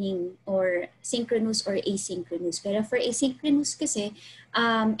learning or synchronous or asynchronous. Pero for asynchronous kasi,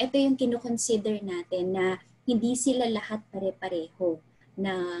 ito yung kinukonsider natin na hindi sila lahat pare-pareho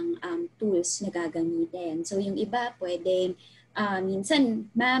ng tools na gagamitin. So yung iba pwedeng, minsan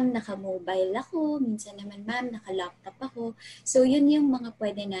ma'am naka-mobile ako, minsan naman ma'am naka-laptop ako. So yun yung mga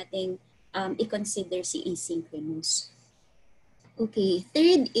pwede nating i-consider si asynchronous. Okay,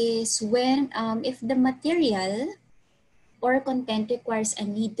 third is when if the material or content requires a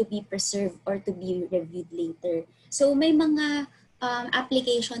need to be preserved or to be reviewed later. So may mga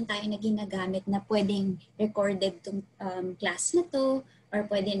application tayo na ginagamit na pwedeng recorded tong class na to or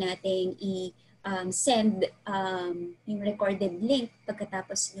pwede nating send yung recorded link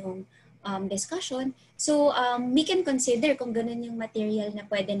pagkatapos ng discussion. So we can consider kung ganun yung material na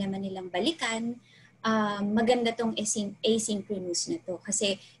pwede naman nilang balikan, maganda tong asynchronous na to.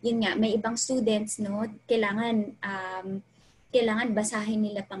 Kasi yun nga, may ibang students, no, kailangan basahin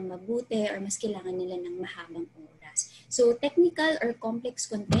nila pang mabuti or mas kailangan nila ng mahabang oras. So technical or complex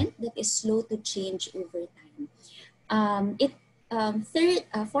content that is slow to change over time. It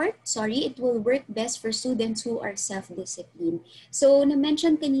will work best for students who are self-disciplined. So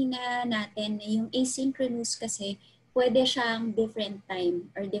na-mention kanina natin na yung asynchronous kasi pwede siyang different time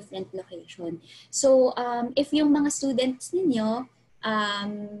or different location. So if yung mga students ninyo,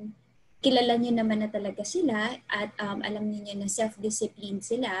 kilala nyo naman na talaga sila at alam niyo na self-discipline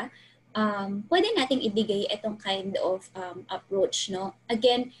sila, pwede nating ibigay itong kind of approach, no?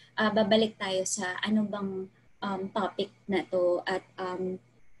 Again, babalik tayo sa ano bang topic na to at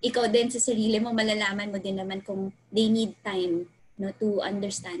ikaw din sa sarili mo, malalaman mo din naman kung they need time, no, to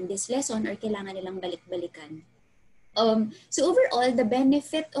understand this lesson or kailangan nilang balik-balikan. So overall, the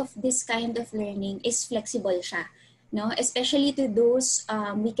benefit of this kind of learning is flexible siya. No, especially to those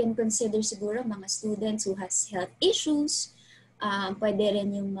we can consider siguro mga students who has health issues, pwede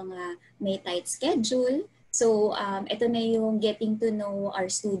rin yung mga may tight schedule. So ito na yung getting to know our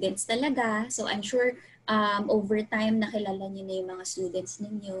students talaga. So I'm sure over time nakilala niyo na yung mga students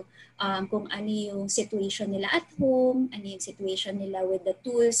ninyo, kung ano yung situation nila at home, ano yung situation nila with the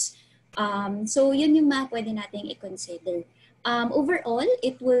tools. So yun yung mga pwede nating i-consider. Overall,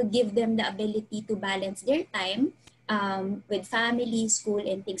 it will give them the ability to balance their time with family, school,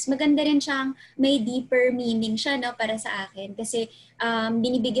 and things. Maganda rin siyang may deeper meaning siya, no, para sa akin. Kasi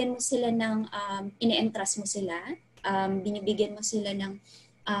binibigyan mo sila ng, ine-entrust mo sila, binibigyan mo sila ng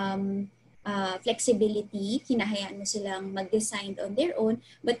flexibility, hinahayaan mo silang mag-design on their own,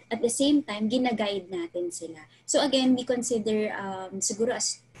 but at the same time, gina-guide natin sila. So again, we consider siguro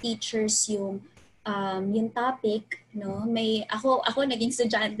as teachers yung topic, no, may ako naging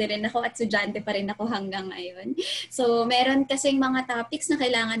estudyante rin ako at estudyante pa rin ako hanggang ngayon. So meron kasing mga topics na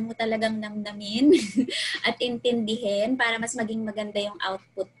kailangan mo talagang namnamin at intindihin para mas maging maganda yung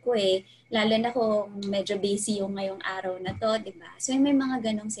output ko eh. Lalo na kung medyo busy yung ngayong araw na to, di ba? So may mga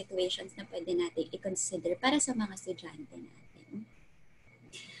ganong situations na pwede natin i-consider para sa mga estudyante natin.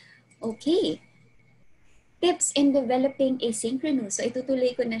 Okay. Tips in developing asynchronous. So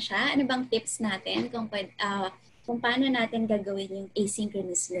itutuloy ko na siya. Ano bang tips natin kung paano natin gagawin yung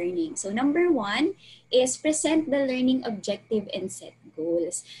asynchronous learning? So number 1 is present the learning objective and set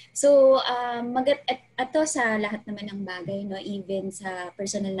goals. So ato sa lahat naman ng bagay, no, even sa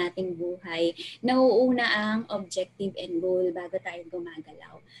personal nating buhay, nauuna ang objective and goal bago tayo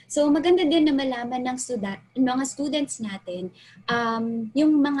gumagalaw. So maganda din na malaman ng mga students natin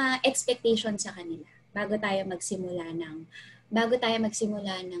yung mga expectations sa kanila bago tayo magsimula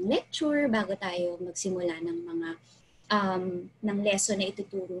ng lecture, bago tayo magsimula ng mga ng lesson na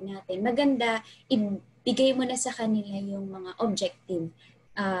ituturo natin. Maganda ibigay mo na sa kanila yung mga objective,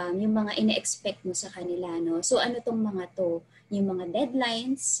 yung mga ine-expect mo sa kanila, no? So ano tong mga to? Yung mga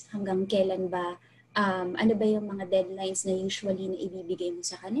deadlines, hanggang kailan ba ano ba yung mga deadlines na usually na ibibigay mo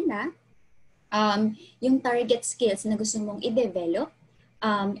sa kanila? Yung target skills na gusto mong i-develop.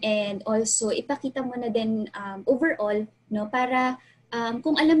 And also ipakita mo na din overall, no, para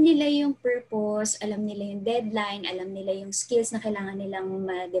kung alam nila yung purpose, alam nila yung deadline, alam nila yung skills na kailangan nilang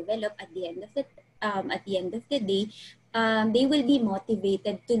ma-develop at the end of the day, they will be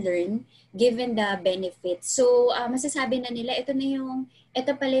motivated to learn given the benefits. So masasabi na nila ito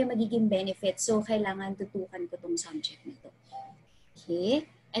pala yung magiging benefit. So kailangan tutukan ko tong subject nito. Okay?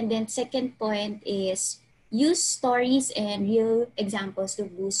 And then second point is use stories and real examples to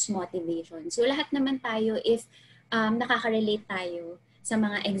boost motivation. So lahat naman tayo, if nakaka-relate tayo sa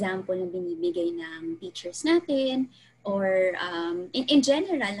mga example na binibigay ng teachers natin, or in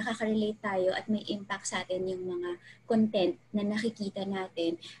general, nakaka-relate tayo at may impact sa atin yung mga content na nakikita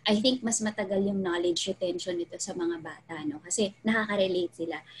natin, I think mas matagal yung knowledge retention nito sa mga bata, no? Kasi nakaka-relate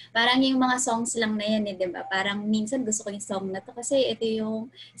sila. Parang yung mga songs lang na yan, di ba? Parang minsan gusto ko yung song na to kasi ito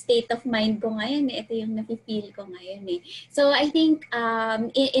yung state of mind ko ngayon, ito yung nafe-feel ko ngayon. So I think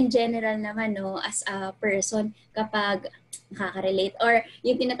in general naman, no, as a person, kapag nakaka-relate or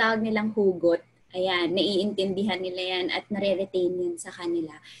yung tinatawag nilang hugot, ayan, naiintindihan nila yan at nare-retain yun sa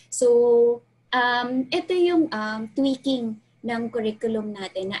kanila. So, ito yung tweaking ng curriculum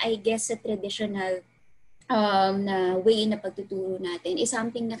natin na I guess sa traditional na way na pagtuturo natin is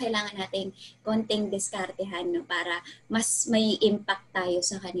something na kailangan nating konting diskartehan, no, para mas may impact tayo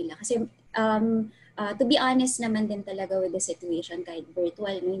sa kanila. Kasi to be honest naman din talaga with the situation, kahit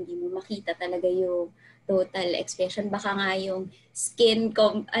virtual, no, hindi mo makita talaga yung total expression. Baka nga yung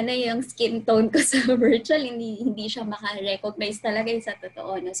yung skin tone ko sa virtual, hindi siya maka-recognize talaga yung sa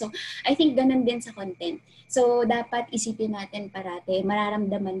totoo. No? So, I think ganun din sa content. So, dapat isipin natin parate,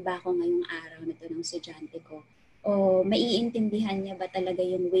 mararamdaman ba ako ngayong araw na to ng estudyante ko? O maiintindihan niya ba talaga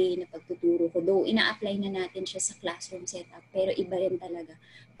yung way na pagtuturo ko? Though, ina-apply na natin siya sa classroom setup, pero iba rin talaga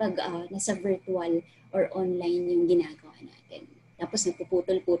pag nasa virtual or online yung ginagawa natin. Tapos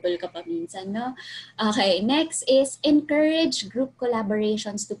nagpuputol-putol ka pa minsan, no? Okay, next is encourage group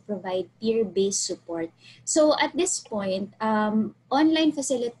collaborations to provide peer-based support. So at this point,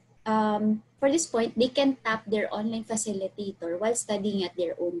 for this point, they can tap their online facilitator while studying at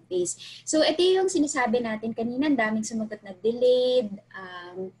their own pace. So ito yung sinasabi natin kanina, daming sumagot na delayed,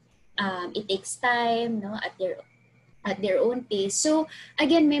 it takes time, no, at their own pace. So,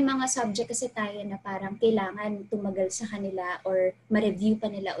 again, may mga subject kasi tayo na parang kailangan tumagal sa kanila or ma-review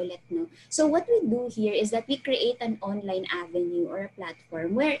pa nila ulit, no? So, what we do here is that we create an online avenue or a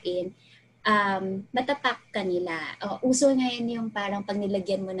platform wherein matatak ka nila. Uso ngayon yung parang pag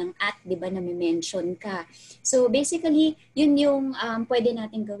nilagyan mo ng at, di ba, na may mention ka. So, basically, yun yung pwede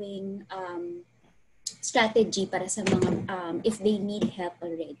natin gawing strategy para sa mga if they need help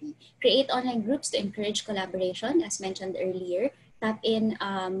already. Create online groups to encourage collaboration, as mentioned earlier. Tap in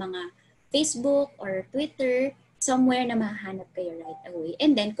mga Facebook or Twitter, somewhere na mahanap kayo right away.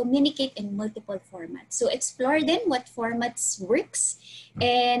 And then communicate in multiple formats. So explore then what formats works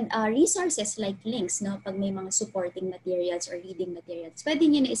and resources like links, no? Pag may mga supporting materials or reading materials, pwede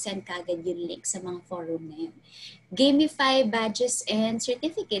nyo na isend kagad yung link sa mga forum na yun. Gamify badges and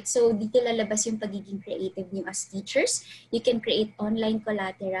certificates. So dito lalabas yung pagiging creative niyo as teachers. You can create online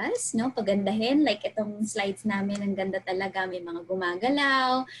collaterals, no? Pagandahin, like itong slides namin, ang ganda talaga. May mga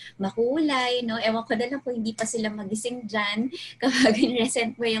gumagalaw, makulay, no? Ewan ko na lang kung hindi pa sila magising dyan kapag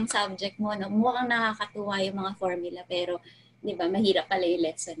in-resent mo yung subject mo, no? Mukhang nakakatuwa yung mga formula, pero di ba, mahirap pala yung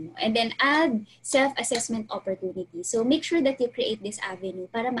lesson mo. And then add self-assessment opportunity. So make sure that you create this avenue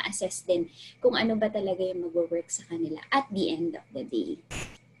para ma-assess din kung ano ba talaga yung mag-work sa kanila at the end of the day.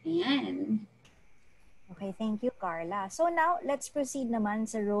 Ayan. Okay, thank you, Carla. So now, let's proceed naman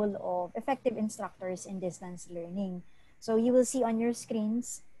sa role of effective instructors in distance learning. So you will see on your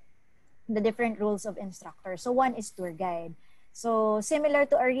screens the different roles of instructors. So one is tour guide. So similar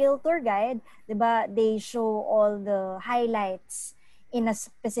to a real tour guide, diba, they show all the highlights in a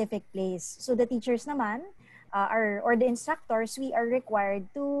specific place. So the teachers naman, or the instructors, we are required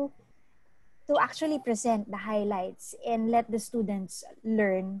to actually present the highlights and let the students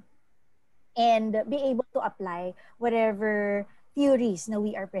learn and be able to apply whatever theories na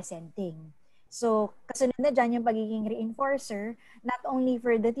we are presenting. So, kasunod na dyan yung pagiging reinforcer, not only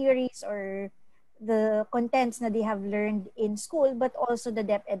for the theories or the contents na they have learned in school, but also the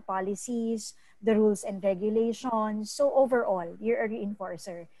DepEd policies, the rules and regulations. So overall, you're a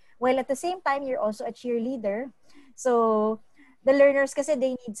reinforcer. While at the same time, you're also a cheerleader. So the learners kasi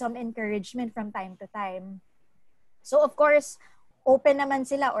they need some encouragement from time to time. So of course, open naman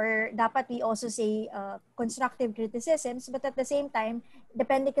sila, or dapat we also say constructive criticisms, but at the same time,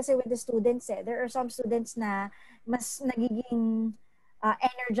 depende kasi with the students there are some students na mas nagiging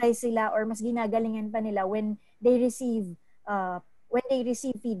energize sila or mas ginagalingan pa nila when they receive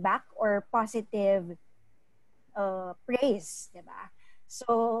feedback or positive praise, diba?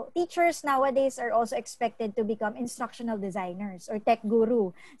 So teachers nowadays are also expected to become instructional designers or tech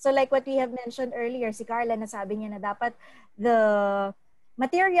guru. So like what we have mentioned earlier, si Carla nasabi niya na dapat the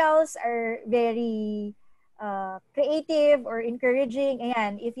materials are very creative or encouraging.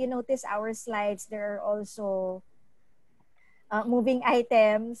 Ayan, if you notice our slides, there are also moving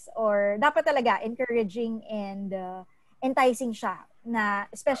items, or dapat talaga encouraging and enticing siya, na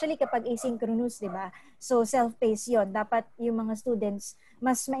especially kapag asynchronous, di ba? So self-paced yon, dapat yung mga students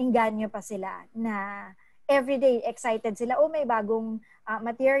mas maengganyo pa sila na everyday excited sila, may bagong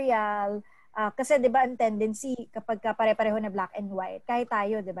material, kasi di ba ang tendency kapag pare-pareho na black and white, kahit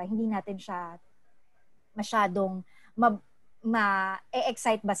tayo, di ba, hindi natin siya masyadong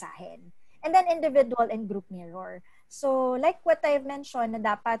ma-excite basahin. And then individual and group mirror. So like what I've mentioned, na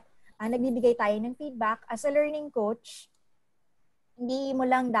dapat nagbibigay tayo ng feedback as a learning coach, hindi mo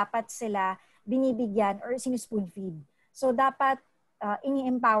lang dapat sila binibigyan or sinispoon feed. So dapat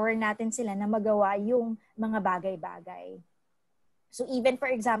ini-empower natin sila na magawa yung mga bagay-bagay. So even for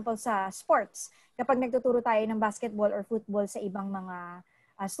example sa sports, kapag nagtuturo tayo ng basketball or football sa ibang mga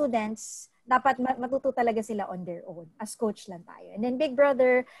students, dapat matuto talaga sila on their own. As coach lang tayo. And then Big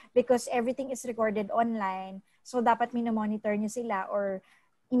Brother, because everything is recorded online, so dapat minomonitor nyo sila or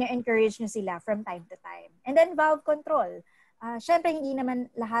ina-encourage nyo sila from time to time. And then valve control. Syempre, hindi naman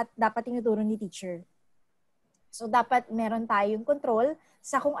lahat dapat tinuturo ni teacher. So dapat meron tayong control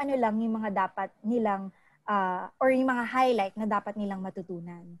sa kung ano lang yung mga dapat nilang or yung mga highlight na dapat nilang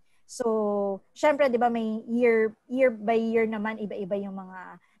matutunan. So, syempre, di ba, may year by year naman, iba-iba yung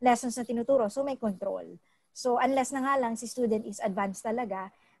mga lessons na tinuturo. So, may control. So, unless na nga lang si student is advanced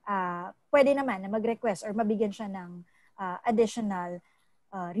talaga, pwede naman na mag-request or mabigyan siya ng additional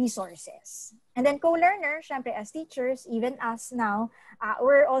resources. And then, co-learner, syempre, as teachers, even us now,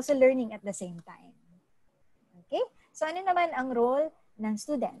 we're also learning at the same time. Okay? So, ano naman ang role ng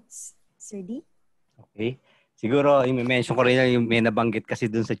students? Sir D? Okay. Siguro, i-mention ko rin yung may nabanggit kasi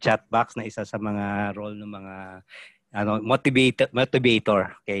dun sa chat box na isa sa mga role ng mga motivator.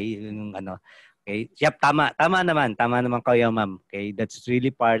 Okay? Yung okay? Yep, tama naman kayo, ma'am. Okay? That's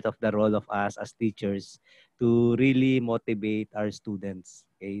really part of the role of us as teachers to really motivate our students,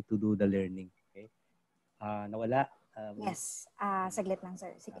 okay, to do the learning. Okay? Nawala? Yes. Saglit lang,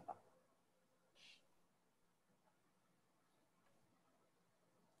 sir. Sige po.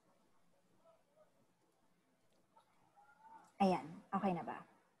 Ayan. Okay na ba?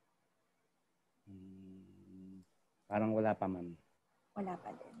 Parang wala pa, ma'am. Wala pa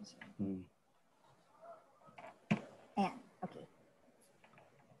din. Ayan. Okay.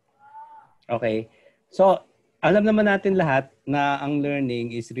 Okay. So, alam naman natin lahat na ang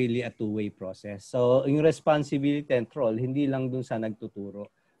learning is really a two-way process. So, yung responsibility and role, hindi lang dun sa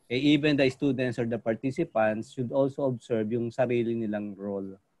nagtuturo. Even the students or the participants should also observe yung sarili nilang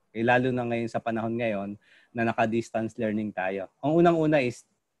role. Lalo na ngayon sa panahon ngayon na naka-distance learning tayo. Ang unang-una is,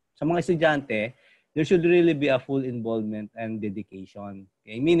 sa mga estudyante, there should really be a full involvement and dedication.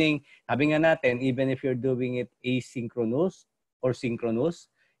 Okay? Meaning, sabi nga natin, even if you're doing it asynchronous or synchronous,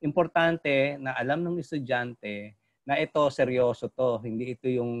 importante na alam ng estudyante na ito, seryoso to. Hindi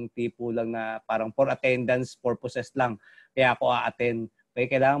ito yung tipo lang na parang for attendance purposes lang. Kaya ako a-attend. Kaya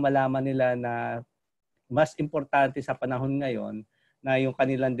kailangan malaman nila na mas importante sa panahon ngayon na yung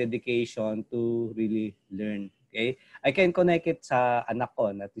kanilang dedication to really learn. Okay? I can connect it sa anak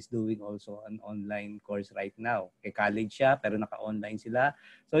ko that is doing also an online course right now. Kay college siya, pero naka-online sila.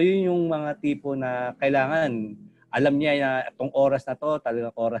 So yun yung mga tipo na kailangan, alam niya na itong oras na to,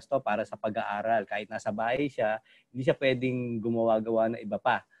 talagang oras to para sa pag-aaral. Kahit nasa bahay siya, hindi siya pwedeng gumawa-gawa na iba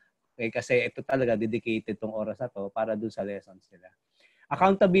pa. Okay? Kasi ito talaga, dedicated tong oras na to para dun sa lessons nila.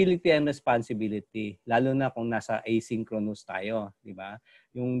 Accountability and responsibility, lalo na kung nasa asynchronous tayo, di ba?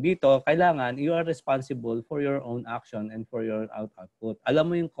 Yung dito, kailangan you are responsible for your own action and for your output. Alam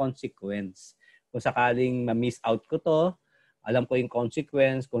mo yung consequence. Kung sakaling ma-miss out ko to, alam ko yung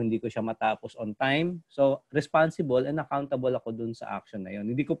consequence kung hindi ko siya matapos on time. So, responsible and accountable ako dun sa action na yun.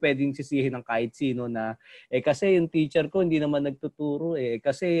 Hindi ko pwedeng sisihin ng kahit sino na, kasi yung teacher ko hindi naman nagtuturo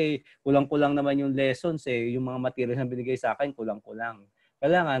kasi kulang-kulang naman yung lessons yung mga materials na binigay sa akin, kulang-kulang.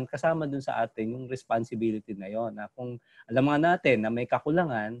 Kailangan kasama dun sa atin yung responsibility na yon. Na kung alam nga natin na may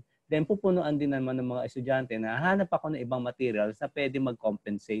kakulangan, then pupunuan din naman ng mga estudyante na hanap ako ng ibang materials na pwede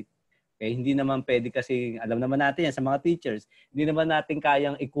mag-compensate. Okay? Hindi naman pwede kasi, alam naman natin yan sa mga teachers, hindi naman natin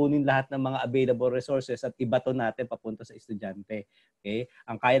kayang ikunin lahat ng mga available resources at ibato natin papunta sa estudyante. Okay?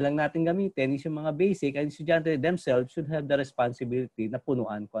 Ang kaya lang natin gamitin is yung mga basic, and estudyante themselves should have the responsibility na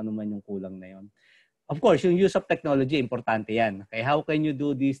punuan kung ano man yung kulang na yon. Of course, yung use of technology, importante yan. Okay, how can you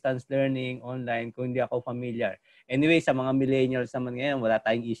do distance learning online kung hindi ako familiar? Anyway, sa mga millennials naman ngayon, wala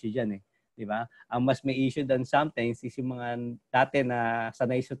tayong issue dyan Di ba? Ang mas may issue than sometimes is yung mga dati na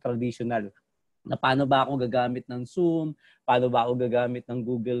sanay sa traditional. Na paano ba ako gagamit ng Zoom? Paano ba ako gagamit ng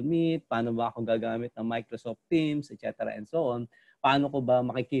Google Meet? Paano ba ako gagamit ng Microsoft Teams, etc. and so on? Paano ko ba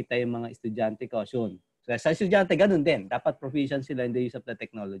makikita yung mga estudyante ko? So, sa estudyante, ganun din. Dapat proficient sila in the use of the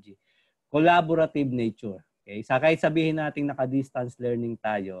technology. Collaborative nature. Okay? Kahit sabihin natin naka-distance learning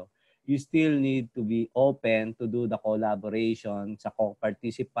tayo, you still need to be open to do the collaboration sa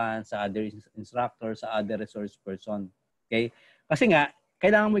co-participants, sa other instructors, sa other resource person. Okay? Kasi nga,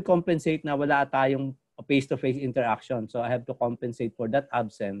 kailangan mo i-compensate na wala tayong face-to-face interaction. So I have to compensate for that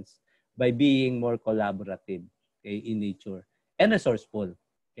absence by being more collaborative, okay, in nature and resourceful.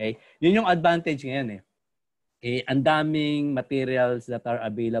 Okay? Yun yung advantage ngayon ang daming materials that are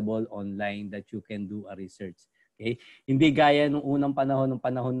available online that you can do a research. Okay? Hindi gaya nung unang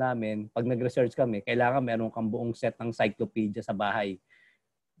panahon namin, pag nag-research kami, kailangan meron kang buong set ng encyclopedia sa bahay.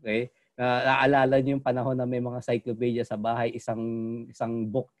 Okay? Naalala niyo yung panahon na may mga cyclopedia sa bahay, isang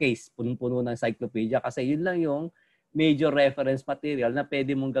bookcase, punong-puno ng cyclopedia kasi yun lang yung major reference material na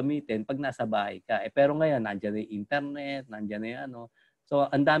pwede mong gamitin pag nasa bahay ka. Pero ngayon, nandiyan na yung internet, nandiyan na yung ano. So,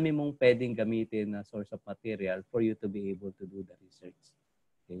 ang dami mong pwedeng gamitin na source of material for you to be able to do the research.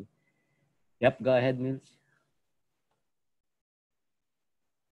 Okay? Yep, go ahead, Mills.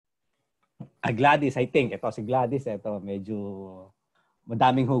 Gladys, I think. Ito si Gladys. Ito, medyo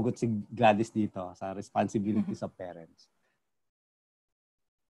madaming hugot si Gladys dito sa responsibilities of parents.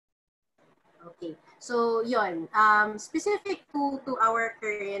 Okay. So, yon. Specific to our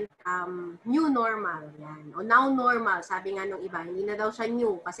current new normal. Yan. O now normal, sabi nga nung iba. Hindi na daw siya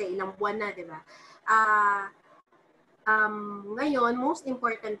new kasi ilang buwan na, di ba? Ngayon, most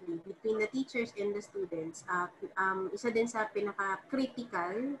importantly, between the teachers and the students, isa din sa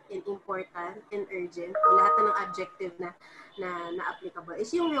pinaka-critical and important and urgent, o lahat ng objective na applicable, is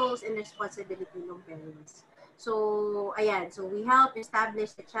yung roles and responsibility ng parents. So, ayan. So, we help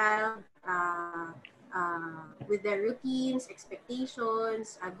establish the child with their routines,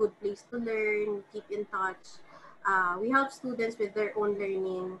 expectations, a good place to learn, keep in touch. We help students with their own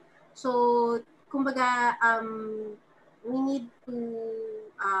learning. So, kumbaga, we need to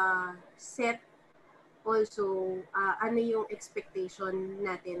set also ano yung expectation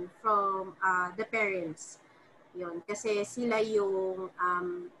natin from the parents. Yun. Kasi sila yung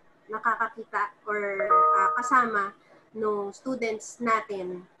nakakakita or kasama no students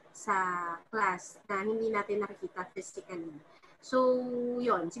natin sa class na hindi natin nakikita physically. So,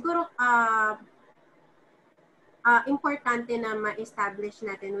 yun. Siguro, importante na ma-establish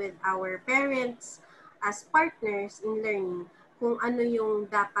natin with our parents as partners in learning kung ano yung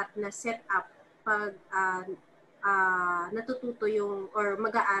dapat na set up pag natututo yung or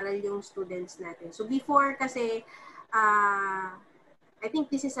mag-aaral yung students natin. So before kasi I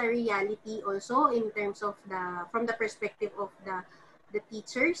think this is a reality also in terms of from the perspective of the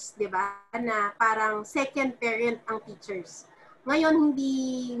teachers, 'di ba? Na parang second parent ang teachers. Ngayon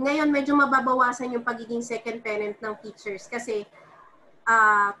medyo mababawasan yung pagiging second parent ng teachers kasi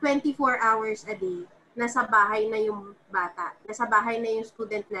 24 hours a day nasa bahay na yung bata, nasa bahay na yung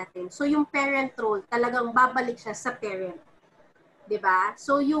student natin. So yung parent role talagang babalik siya sa parent. 'Di ba?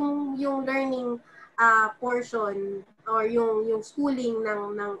 So yung learning portion or yung schooling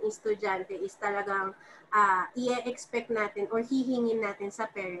ng estudyante is talagang i-expect natin or hihingin natin sa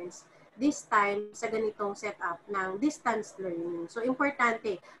parents this time sa ganitong setup ng distance learning. So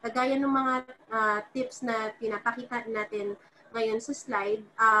importante, kagaya ng mga tips na pinapakita natin ngayon sa slide,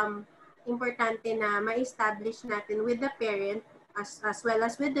 importante na ma-establish natin with the parent as well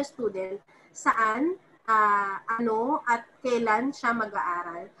as with the student saan, ano at kailan siya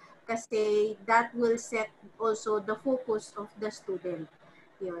mag-aaral. Kasi that will set also the focus of the student.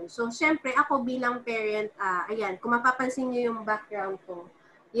 Yun. So, syempre, ako bilang parent, ayan, kung mapapansin niyo yung background ko,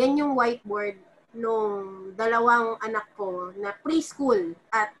 yan yung whiteboard nung dalawang anak ko na preschool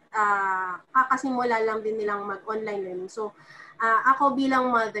at kakasimula lang din nilang mag-online learning. So, ako bilang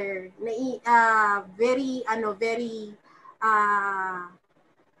mother, very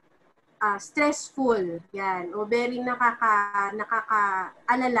stressful, yan, o very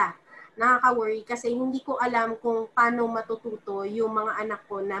nakaka-alala, nakaka-worry kasi hindi ko alam kung paano matututo yung mga anak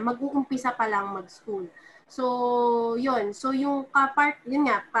ko na mag-uumpisa pa lang mag-school. So, yun. So, yung yun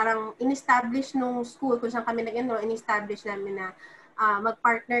nga, parang in-establish nung school, kung saan kami in-establish namin na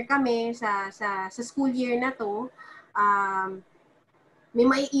mag-partner kami sa school year na to. May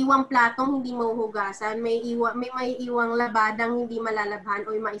maiiwang platong hindi mahuhugasan, may maiiwang labadang hindi malalabhan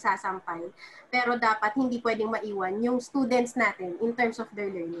o maisasampay. Pero dapat hindi pwedeng maiwan yung students natin in terms of their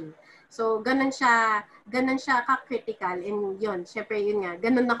learning. So, ganun siya ka-critical. And yun, syempre yun nga,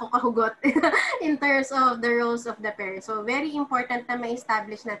 ganun ako kahugot in terms of the roles of the parents. So, very important na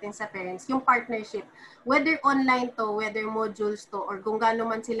ma-establish natin sa parents yung partnership. Whether online to, whether modules to, or kung gaano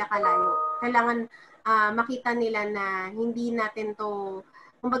man sila kalayo. Kailangan makita nila na hindi natin to,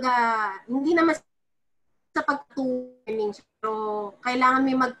 kumbaga, hindi naman sa pag-learning. So, kailangan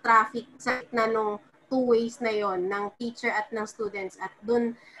may mag-traffic sa gitna nung two ways na yon ng teacher at ng students at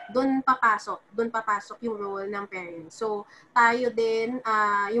doon papasok yung role ng parents. So, tayo din,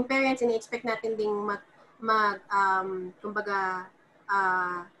 yung parents, ini-expect natin ding kumbaga,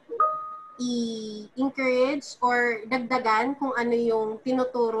 i-encourage or dagdagan kung ano yung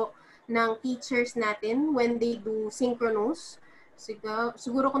tinuturo ng teachers natin when they do synchronous.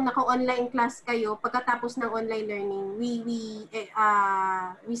 Siguro kung naka-online class kayo, pagkatapos ng online learning, we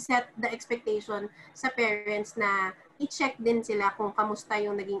set the expectation sa parents na i-check din sila kung kamusta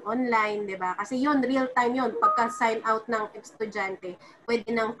yung naging online, di ba? Kasi yun, real time yun. Pagka sign out ng estudyante, pwede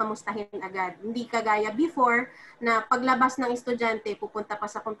nang kamustahin agad. Hindi kagaya before na paglabas ng estudyante, pupunta pa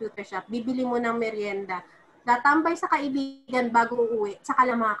sa computer shop, bibili mo ng merienda, tatambay sa kaibigan bago uuwi, saka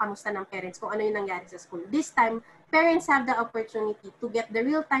lang makakamusta ng parents kung ano yung nangyari sa school. This time, parents have the opportunity to get the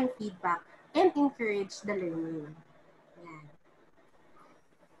real-time feedback and encourage the learning. Yan.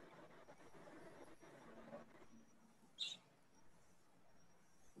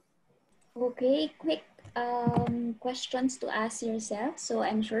 Okay, quick questions to ask yourself. So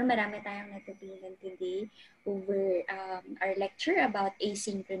I'm sure marami tayong natutunan today over our lecture about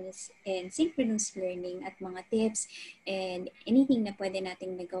asynchronous and synchronous learning at mga tips and anything na pwede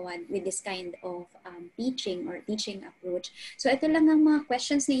nating magawa with this kind of teaching or teaching approach. So ito lang ang mga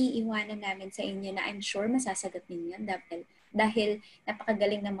questions na iiwanan namin sa inyo na I'm sure masasagot ninyo dahil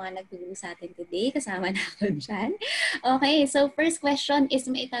napakagaling ng mga nagturo sa atin today. Kasama na ako dyan. Okay, so first question is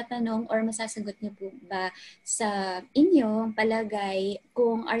maitatanong or masasagot niyo po ba sa inyong palagay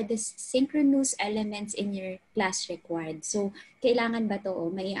kung are the synchronous elements in your class required? So, kailangan ba to o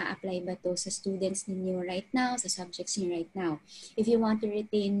may a-apply ba to sa students ninyo right now, sa subjects niyo right now? If you want to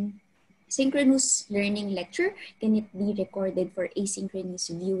retain synchronous learning lecture, can it be recorded for asynchronous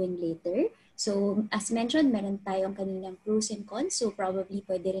viewing later? So, as mentioned, meron tayong kaninang pros and cons. So, probably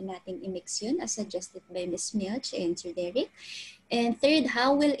pwede rin nating i-mix yun as suggested by Ms. Milch and Sir Derek. And third,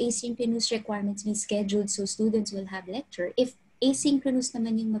 how will asynchronous requirements be scheduled so students will have lecture? If asynchronous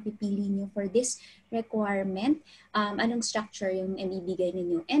naman yung mapipili nyo for this requirement, anong structure yung ibibigay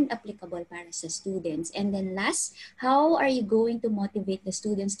ninyo and applicable para sa students? And then last, how are you going to motivate the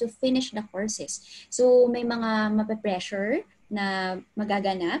students to finish the courses? So, may mga mape-pressure na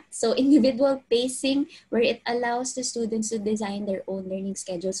magaganap. So, individual pacing where it allows the students to design their own learning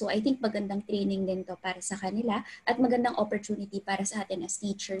schedule. So, I think magandang training din to para sa kanila at magandang opportunity para sa atin as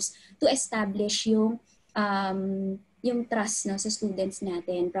teachers to establish yung trust no, sa students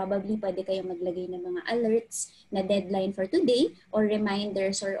natin. Probably pwede kayong maglagay ng mga alerts na deadline for today or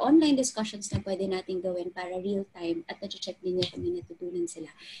reminders or online discussions na pwede natin gawin para real time at na-check din nyo kung natutunan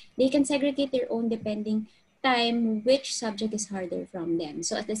sila. They can segregate their own depending time which subject is harder from them.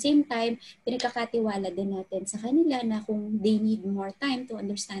 So at the same time, pinagkakatiwala din natin sa kanila na kung they need more time to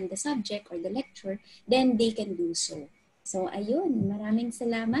understand the subject or the lecture, then they can do so. So ayun, maraming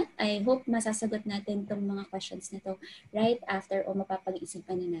salamat. I hope masasagot natin itong mga questions na to right after o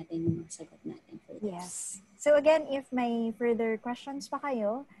mapapag-isipan na natin yung mga sagot natin. Yes. So again, if may further questions pa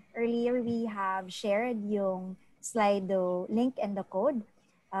kayo, earlier we have shared yung Slido link and the code.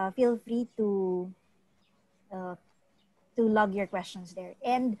 Feel free to log your questions there.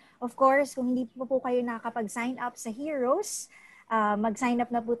 And of course, kung hindi po kayo nakakapag-sign up sa Heroes, mag-sign up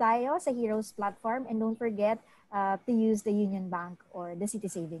na po tayo sa Heroes platform and don't forget to use the Union Bank or the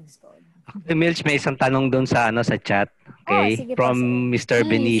City Savings Code. Milch, may isang tanong doon sa sa chat. Okay? Sige From po, Mr.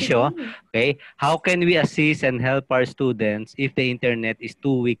 Benicio. Okay? How can we assist and help our students if the internet is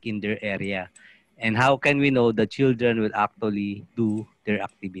too weak in their area? And how can we know the children will actually do their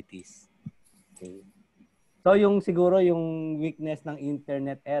activities? Okay. So yung siguro yung weakness ng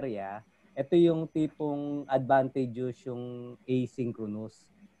internet area, ito yung tipong advantageous yung asynchronous.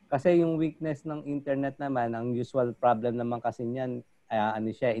 Kasi yung weakness ng internet naman, ang usual problem naman kasi niyan,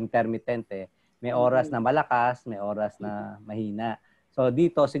 intermittent eh. May oras na malakas, may oras na mahina. So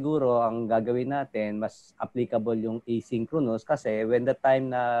dito siguro ang gagawin natin, mas applicable yung asynchronous kasi when the time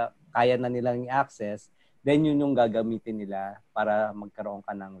na kaya na nilang i-access, then yun yung gagamitin nila para magkaroon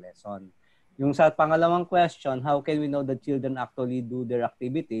ka ng lesson. Yung sa pangalawang question, how can we know the children actually do their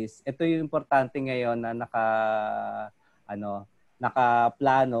activities? Ito yung importante ngayon na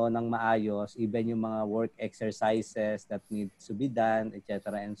nakaplano ng maayos, even yung mga work exercises that needs to be done,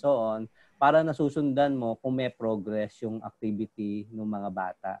 etc. and so on, para nasusundan mo kung may progress yung activity ng mga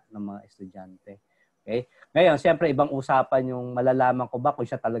bata, ng mga estudyante. Okay? Ngayon, siyempre, ibang usapan yung malalaman ko ba kung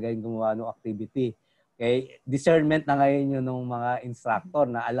siya talaga yung gumawa ng activity. Okay? Discernment na ngayon yun ng mga instructor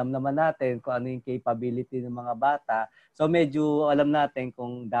na alam naman natin kung ano yung capability ng mga bata. So medyo alam natin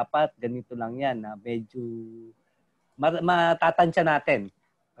kung dapat ganito lang yan. Na medyo matatansya natin.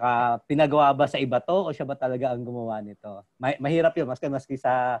 Pinagawa ba sa iba to o siya ba talaga ang gumawa nito? Mahirap yun. Maski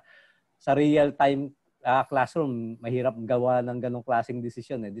sa real-time classroom, mahirap gawa ng ganong klaseng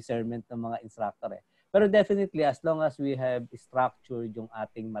desisyon. Discernment ng mga instructor. Pero definitely, as long as we have structured yung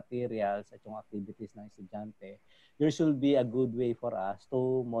ating materials at yung activities ng estudyante, there should be a good way for us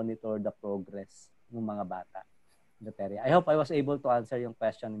to monitor the progress ng mga bata in that area. I hope I was able to answer yung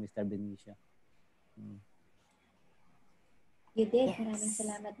question ni Mr. Benicio. You did. Yes. Maraming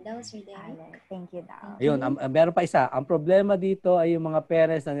salamat daw, Sir Derek. Alright, thank you daw. Ayun, meron pa isa. Ang problema dito ay yung mga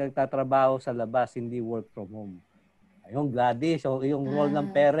parents na nagtatrabaho sa labas, hindi work from home. Ayun, Gladys, so yung role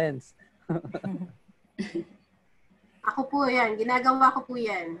ng parents. Ako po yan, ginagawa ko po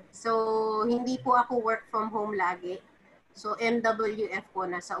yan. So, hindi po ako work from home lagi. So, MWF po,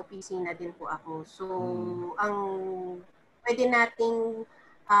 nasa opisina din po ako. So, ang pwede nating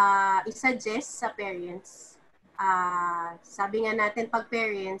i-suggest sa parents, sabi nga natin pag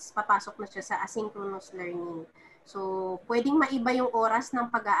parents, papasok na siya sa asynchronous learning. So, pwedeng maiba yung oras ng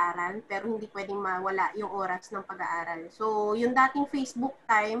pag-aaral, pero hindi pwedeng mawala yung oras ng pag-aaral. So, yung dating Facebook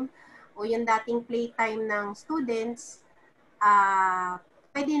time o yung dating playtime ng students,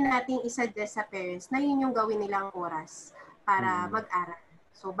 pwede nating i-suggest sa parents na yun yung gawin nilang oras para mag-aral.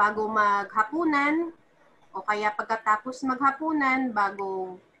 So, bago maghapunan, o kaya pagkatapos maghapunan,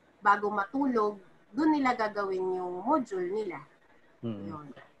 bago matulog, doon nila gagawin yung module nila.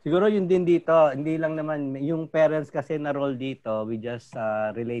 Yun. Siguro yun din dito, hindi lang naman, yung parents kasi na role dito, we just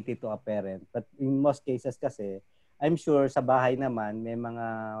related to a parent. But in most cases kasi, I'm sure sa bahay naman, may mga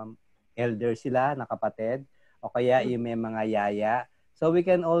elder sila na kapatid, o kaya yung may mga yaya. So we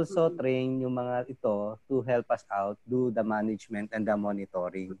can also train yung mga ito to help us out, do the management and the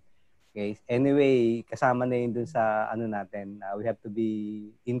monitoring. Okay. Anyway, kasama na yun dun sa ano natin, we have to be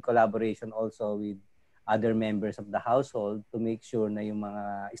in collaboration also with other members of the household to make sure na yung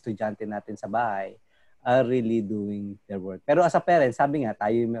mga estudyante natin sa bahay are really doing their work. Pero as a parent, sabi nga,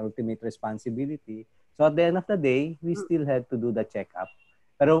 tayo yung may ultimate responsibility. So at the end of the day, we still have to do the check-up.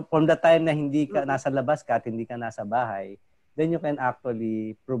 Pero from the time na hindi ka nasa labas ka at hindi ka nasa bahay, then you can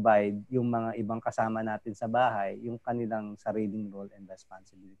actually provide yung mga ibang kasama natin sa bahay, yung kanilang sariling role and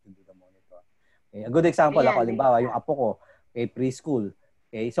responsibility to do the monitor. Okay. A good example, ako, halimbawa, yung apo ko, okay, preschool.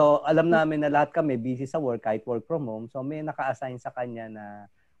 Okay, so alam namin na lahat kami busy sa work, kahit work from home. So may naka-assign sa kanya na,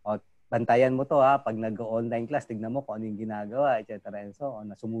 bantayan mo to ha, pag nag-online class, tignan mo kung ano yung ginagawa, etc. And so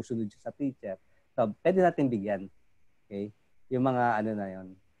on, na sumusunod siya sa teacher. So pwede natin bigyan. Okay, yung mga ano na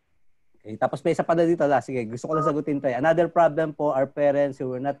yon. Okay, tapos may isa pa na dito, sige, gusto ko lang sagutin tayo. Another problem po are parents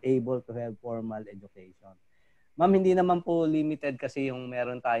who were not able to have formal education. Ma'am, hindi naman po limited kasi yung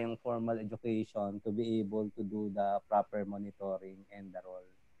meron tayong formal education to be able to do the proper monitoring and the role.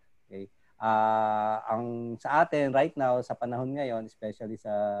 Okay? Ang sa atin right now, sa panahon ngayon, especially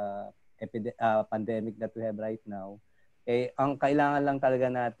sa pandemic that we have right now, ang kailangan lang talaga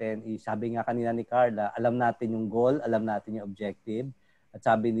natin is, sabi nga kanina ni Carla, alam natin yung goal, alam natin yung objective, at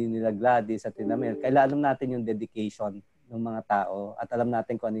sabi din nila Gladys at Tinamel, kailangan alam natin yung dedication ng mga tao at alam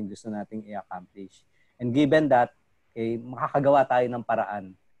natin kung ano yung gusto nating i-accomplish. And given that, makakagawa tayo ng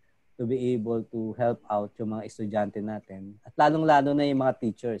paraan to be able to help out yung mga estudyante natin. At lalong-lalo na yung mga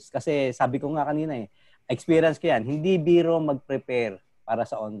teachers. Kasi sabi ko nga kanina experience ko yan, hindi biro mag-prepare para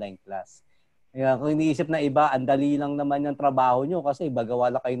sa online class. Kung iniisip na iba, ang dali lang naman yung trabaho nyo kasi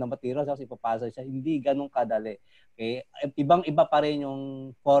bagawa lang kayo ng materials tapos ipapasa siya. Hindi ganun kadali. Okay? Ibang-iba pa rin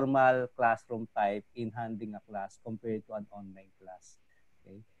yung formal classroom type in handling a class compared to an online class.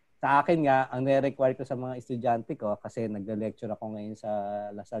 Okay? Sa akin nga, ang re-require ko sa mga estudyante ko, kasi nagle-lecture ako ngayon sa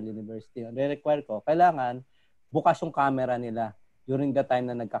La Salle University, ang re-require ko, kailangan bukas yung camera nila during the time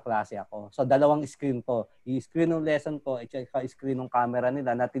na nagkaklase ako. So, dalawang screen ko. I-screen yung lesson ko, i-screen yung camera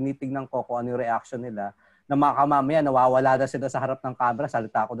nila na tinitignan ko kung ano yung reaction nila na makamamaya, nawawala na sila sa harap ng camera,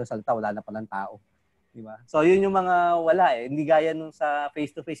 salita ako ng salita, wala na palang tao. Diba? So, yun yung mga wala Hindi gaya nung sa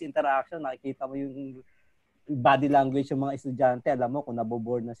face-to-face interaction, nakikita mo yung body language yung mga estudyante, alam mo kung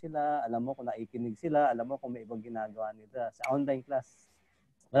naboboard na sila, alam mo kung naikinig sila, alam mo kung may ibang ginagawa nila. Sa online class,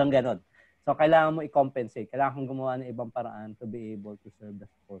 walang ganon. So, kailangan mo i-compensate. Kailangan kong gumawa ng ibang paraan to be able to serve the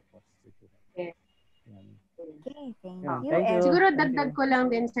purpose. Yeah. Okay, thank you. Siguro dagdag ko lang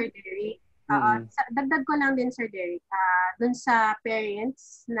din, Sir Derek. Dagdag ko lang din, Sir Derek, dun sa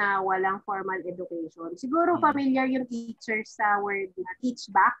parents na walang formal education. Siguro familiar yung teachers sa word na teach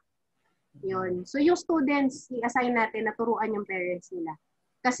back. Yun. So yung students, i-assign natin na turuan yung parents nila.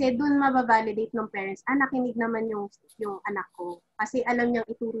 Kasi dun mababalidate ng parents, nakinig naman yung anak ko. Kasi alam niyang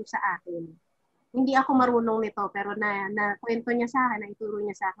ituro sa akin. Hindi ako marunong nito, pero na kwento niya sa akin, na ituro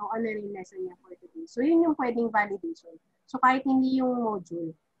niya sa akin, ano yung lesson niya for today. So yun yung pwedeng validation. So kahit hindi yung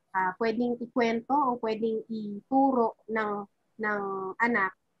module, pwedeng ikwento o pwedeng ituro ng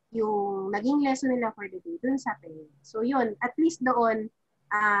anak yung naging lesson nila for the day dun sa parents. So yun, at least doon,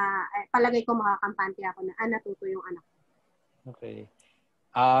 palagay ko makakampante ako na natuto yung anak ko. Okay.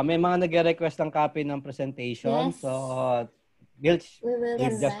 May mga nag-request ng copy ng presentation. Yes. So, Bilch, you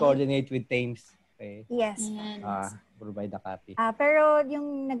just coordinate with Thames. Okay. Yes. provide a copy. Pero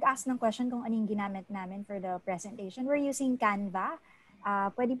yung nag-ask ng question kung anong ginamit namin for the presentation, we're using Canva.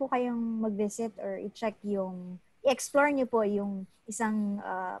 Pwede po kayong mag-visit or i-check i-explore nyo po yung isang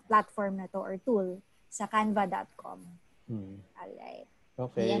platform na to or tool sa canva.com. Alright.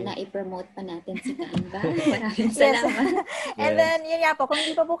 Okay. Yan na, i-promote pa natin si Canva. Maraming salamat. And then, yun nga po, kung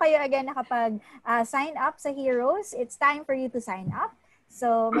hindi pa po kayo again nakapag-sign up sa Heroes, it's time for you to sign up.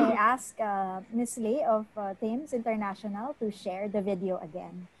 So, may I ask Ms. Lei of Thames International to share the video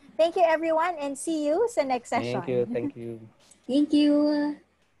again. Thank you, everyone, and see you sa next session. Thank you. Thank you. Thank you.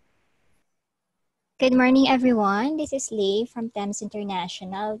 Good morning, everyone. This is Lei from Thames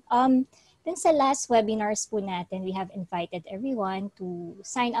International. Dun sa last webinars po natin, we have invited everyone to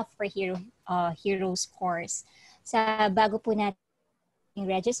sign up for Heroes course. Sa bago po natin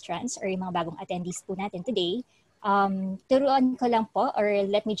registrants or yung mga bagong attendees po natin today, turuan ko lang po or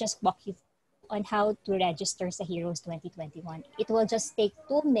let me just walk you on how to register sa Heroes 2021. It will just take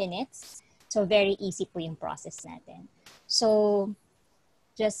 2 minutes. So very easy po yung process natin. So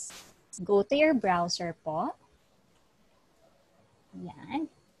just go to your browser po. Yan.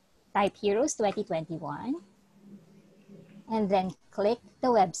 Type Heroes 2021. And then click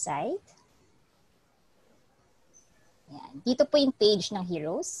the website. Yan. Dito po yung page ng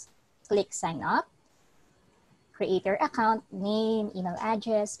Heroes. Click sign up. Create your account, name, email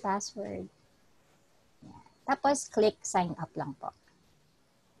address, password. Yan. Tapos click sign up lang po.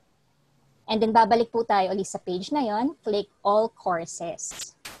 And then babalik po tayo ulit sa page na yon. Click all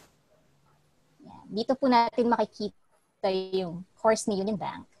courses. Yan. Dito po natin makikita yung course ni Union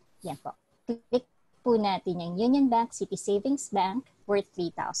Bank. Yan po. Click po natin yung Union Bank City Savings Bank worth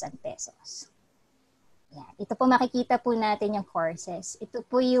 3,000 pesos. Yan. Ito po makikita po natin yung courses. Ito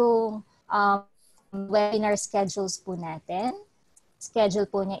po yung webinar schedules po natin. Schedule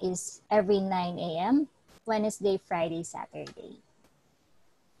po niya is every 9 a.m. Wednesday, Friday, Saturday.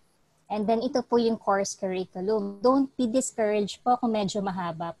 And then ito po yung course curriculum. Don't be discouraged po kung medyo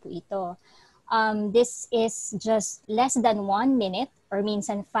mahaba po ito. This is just less than 1 minute or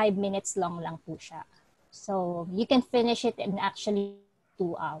minsan 5 minutes long lang po siya. So you can finish it in actually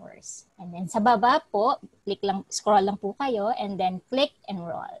 2 hours. And then sa baba po, scroll lang po kayo and then click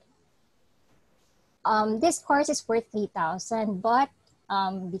enroll. This course is worth 3,000, but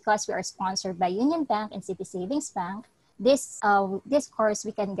because we are sponsored by Union Bank and City Savings Bank, this course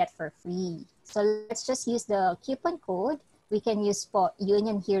we can get for free. So let's just use the coupon code. We can use po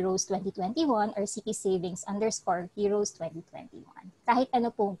Union Heroes 2021 or City Savings _Heroes 2021. Kahit ano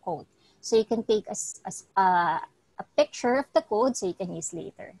pong code. So you can take a picture of the code so you can use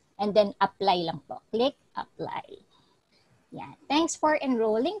later. And then apply lang po. Click apply. Yeah. Thanks for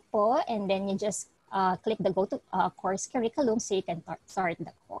enrolling po. And then you just click the go to course curriculum so you can start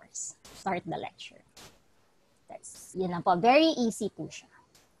the course, start the lecture. That's, yun lang po. Very easy po siya.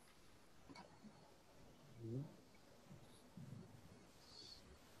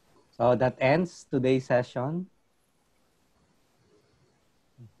 So that ends today's session.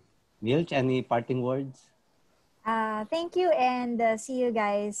 Milch, any parting words? Thank you and see you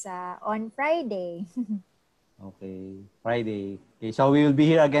guys on Friday. Okay, Friday. Okay, so we will be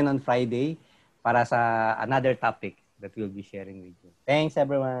here again on Friday para sa another topic that we'll be sharing with you. Thanks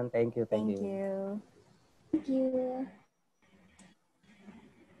everyone. Thank you. Thank you. Thank you.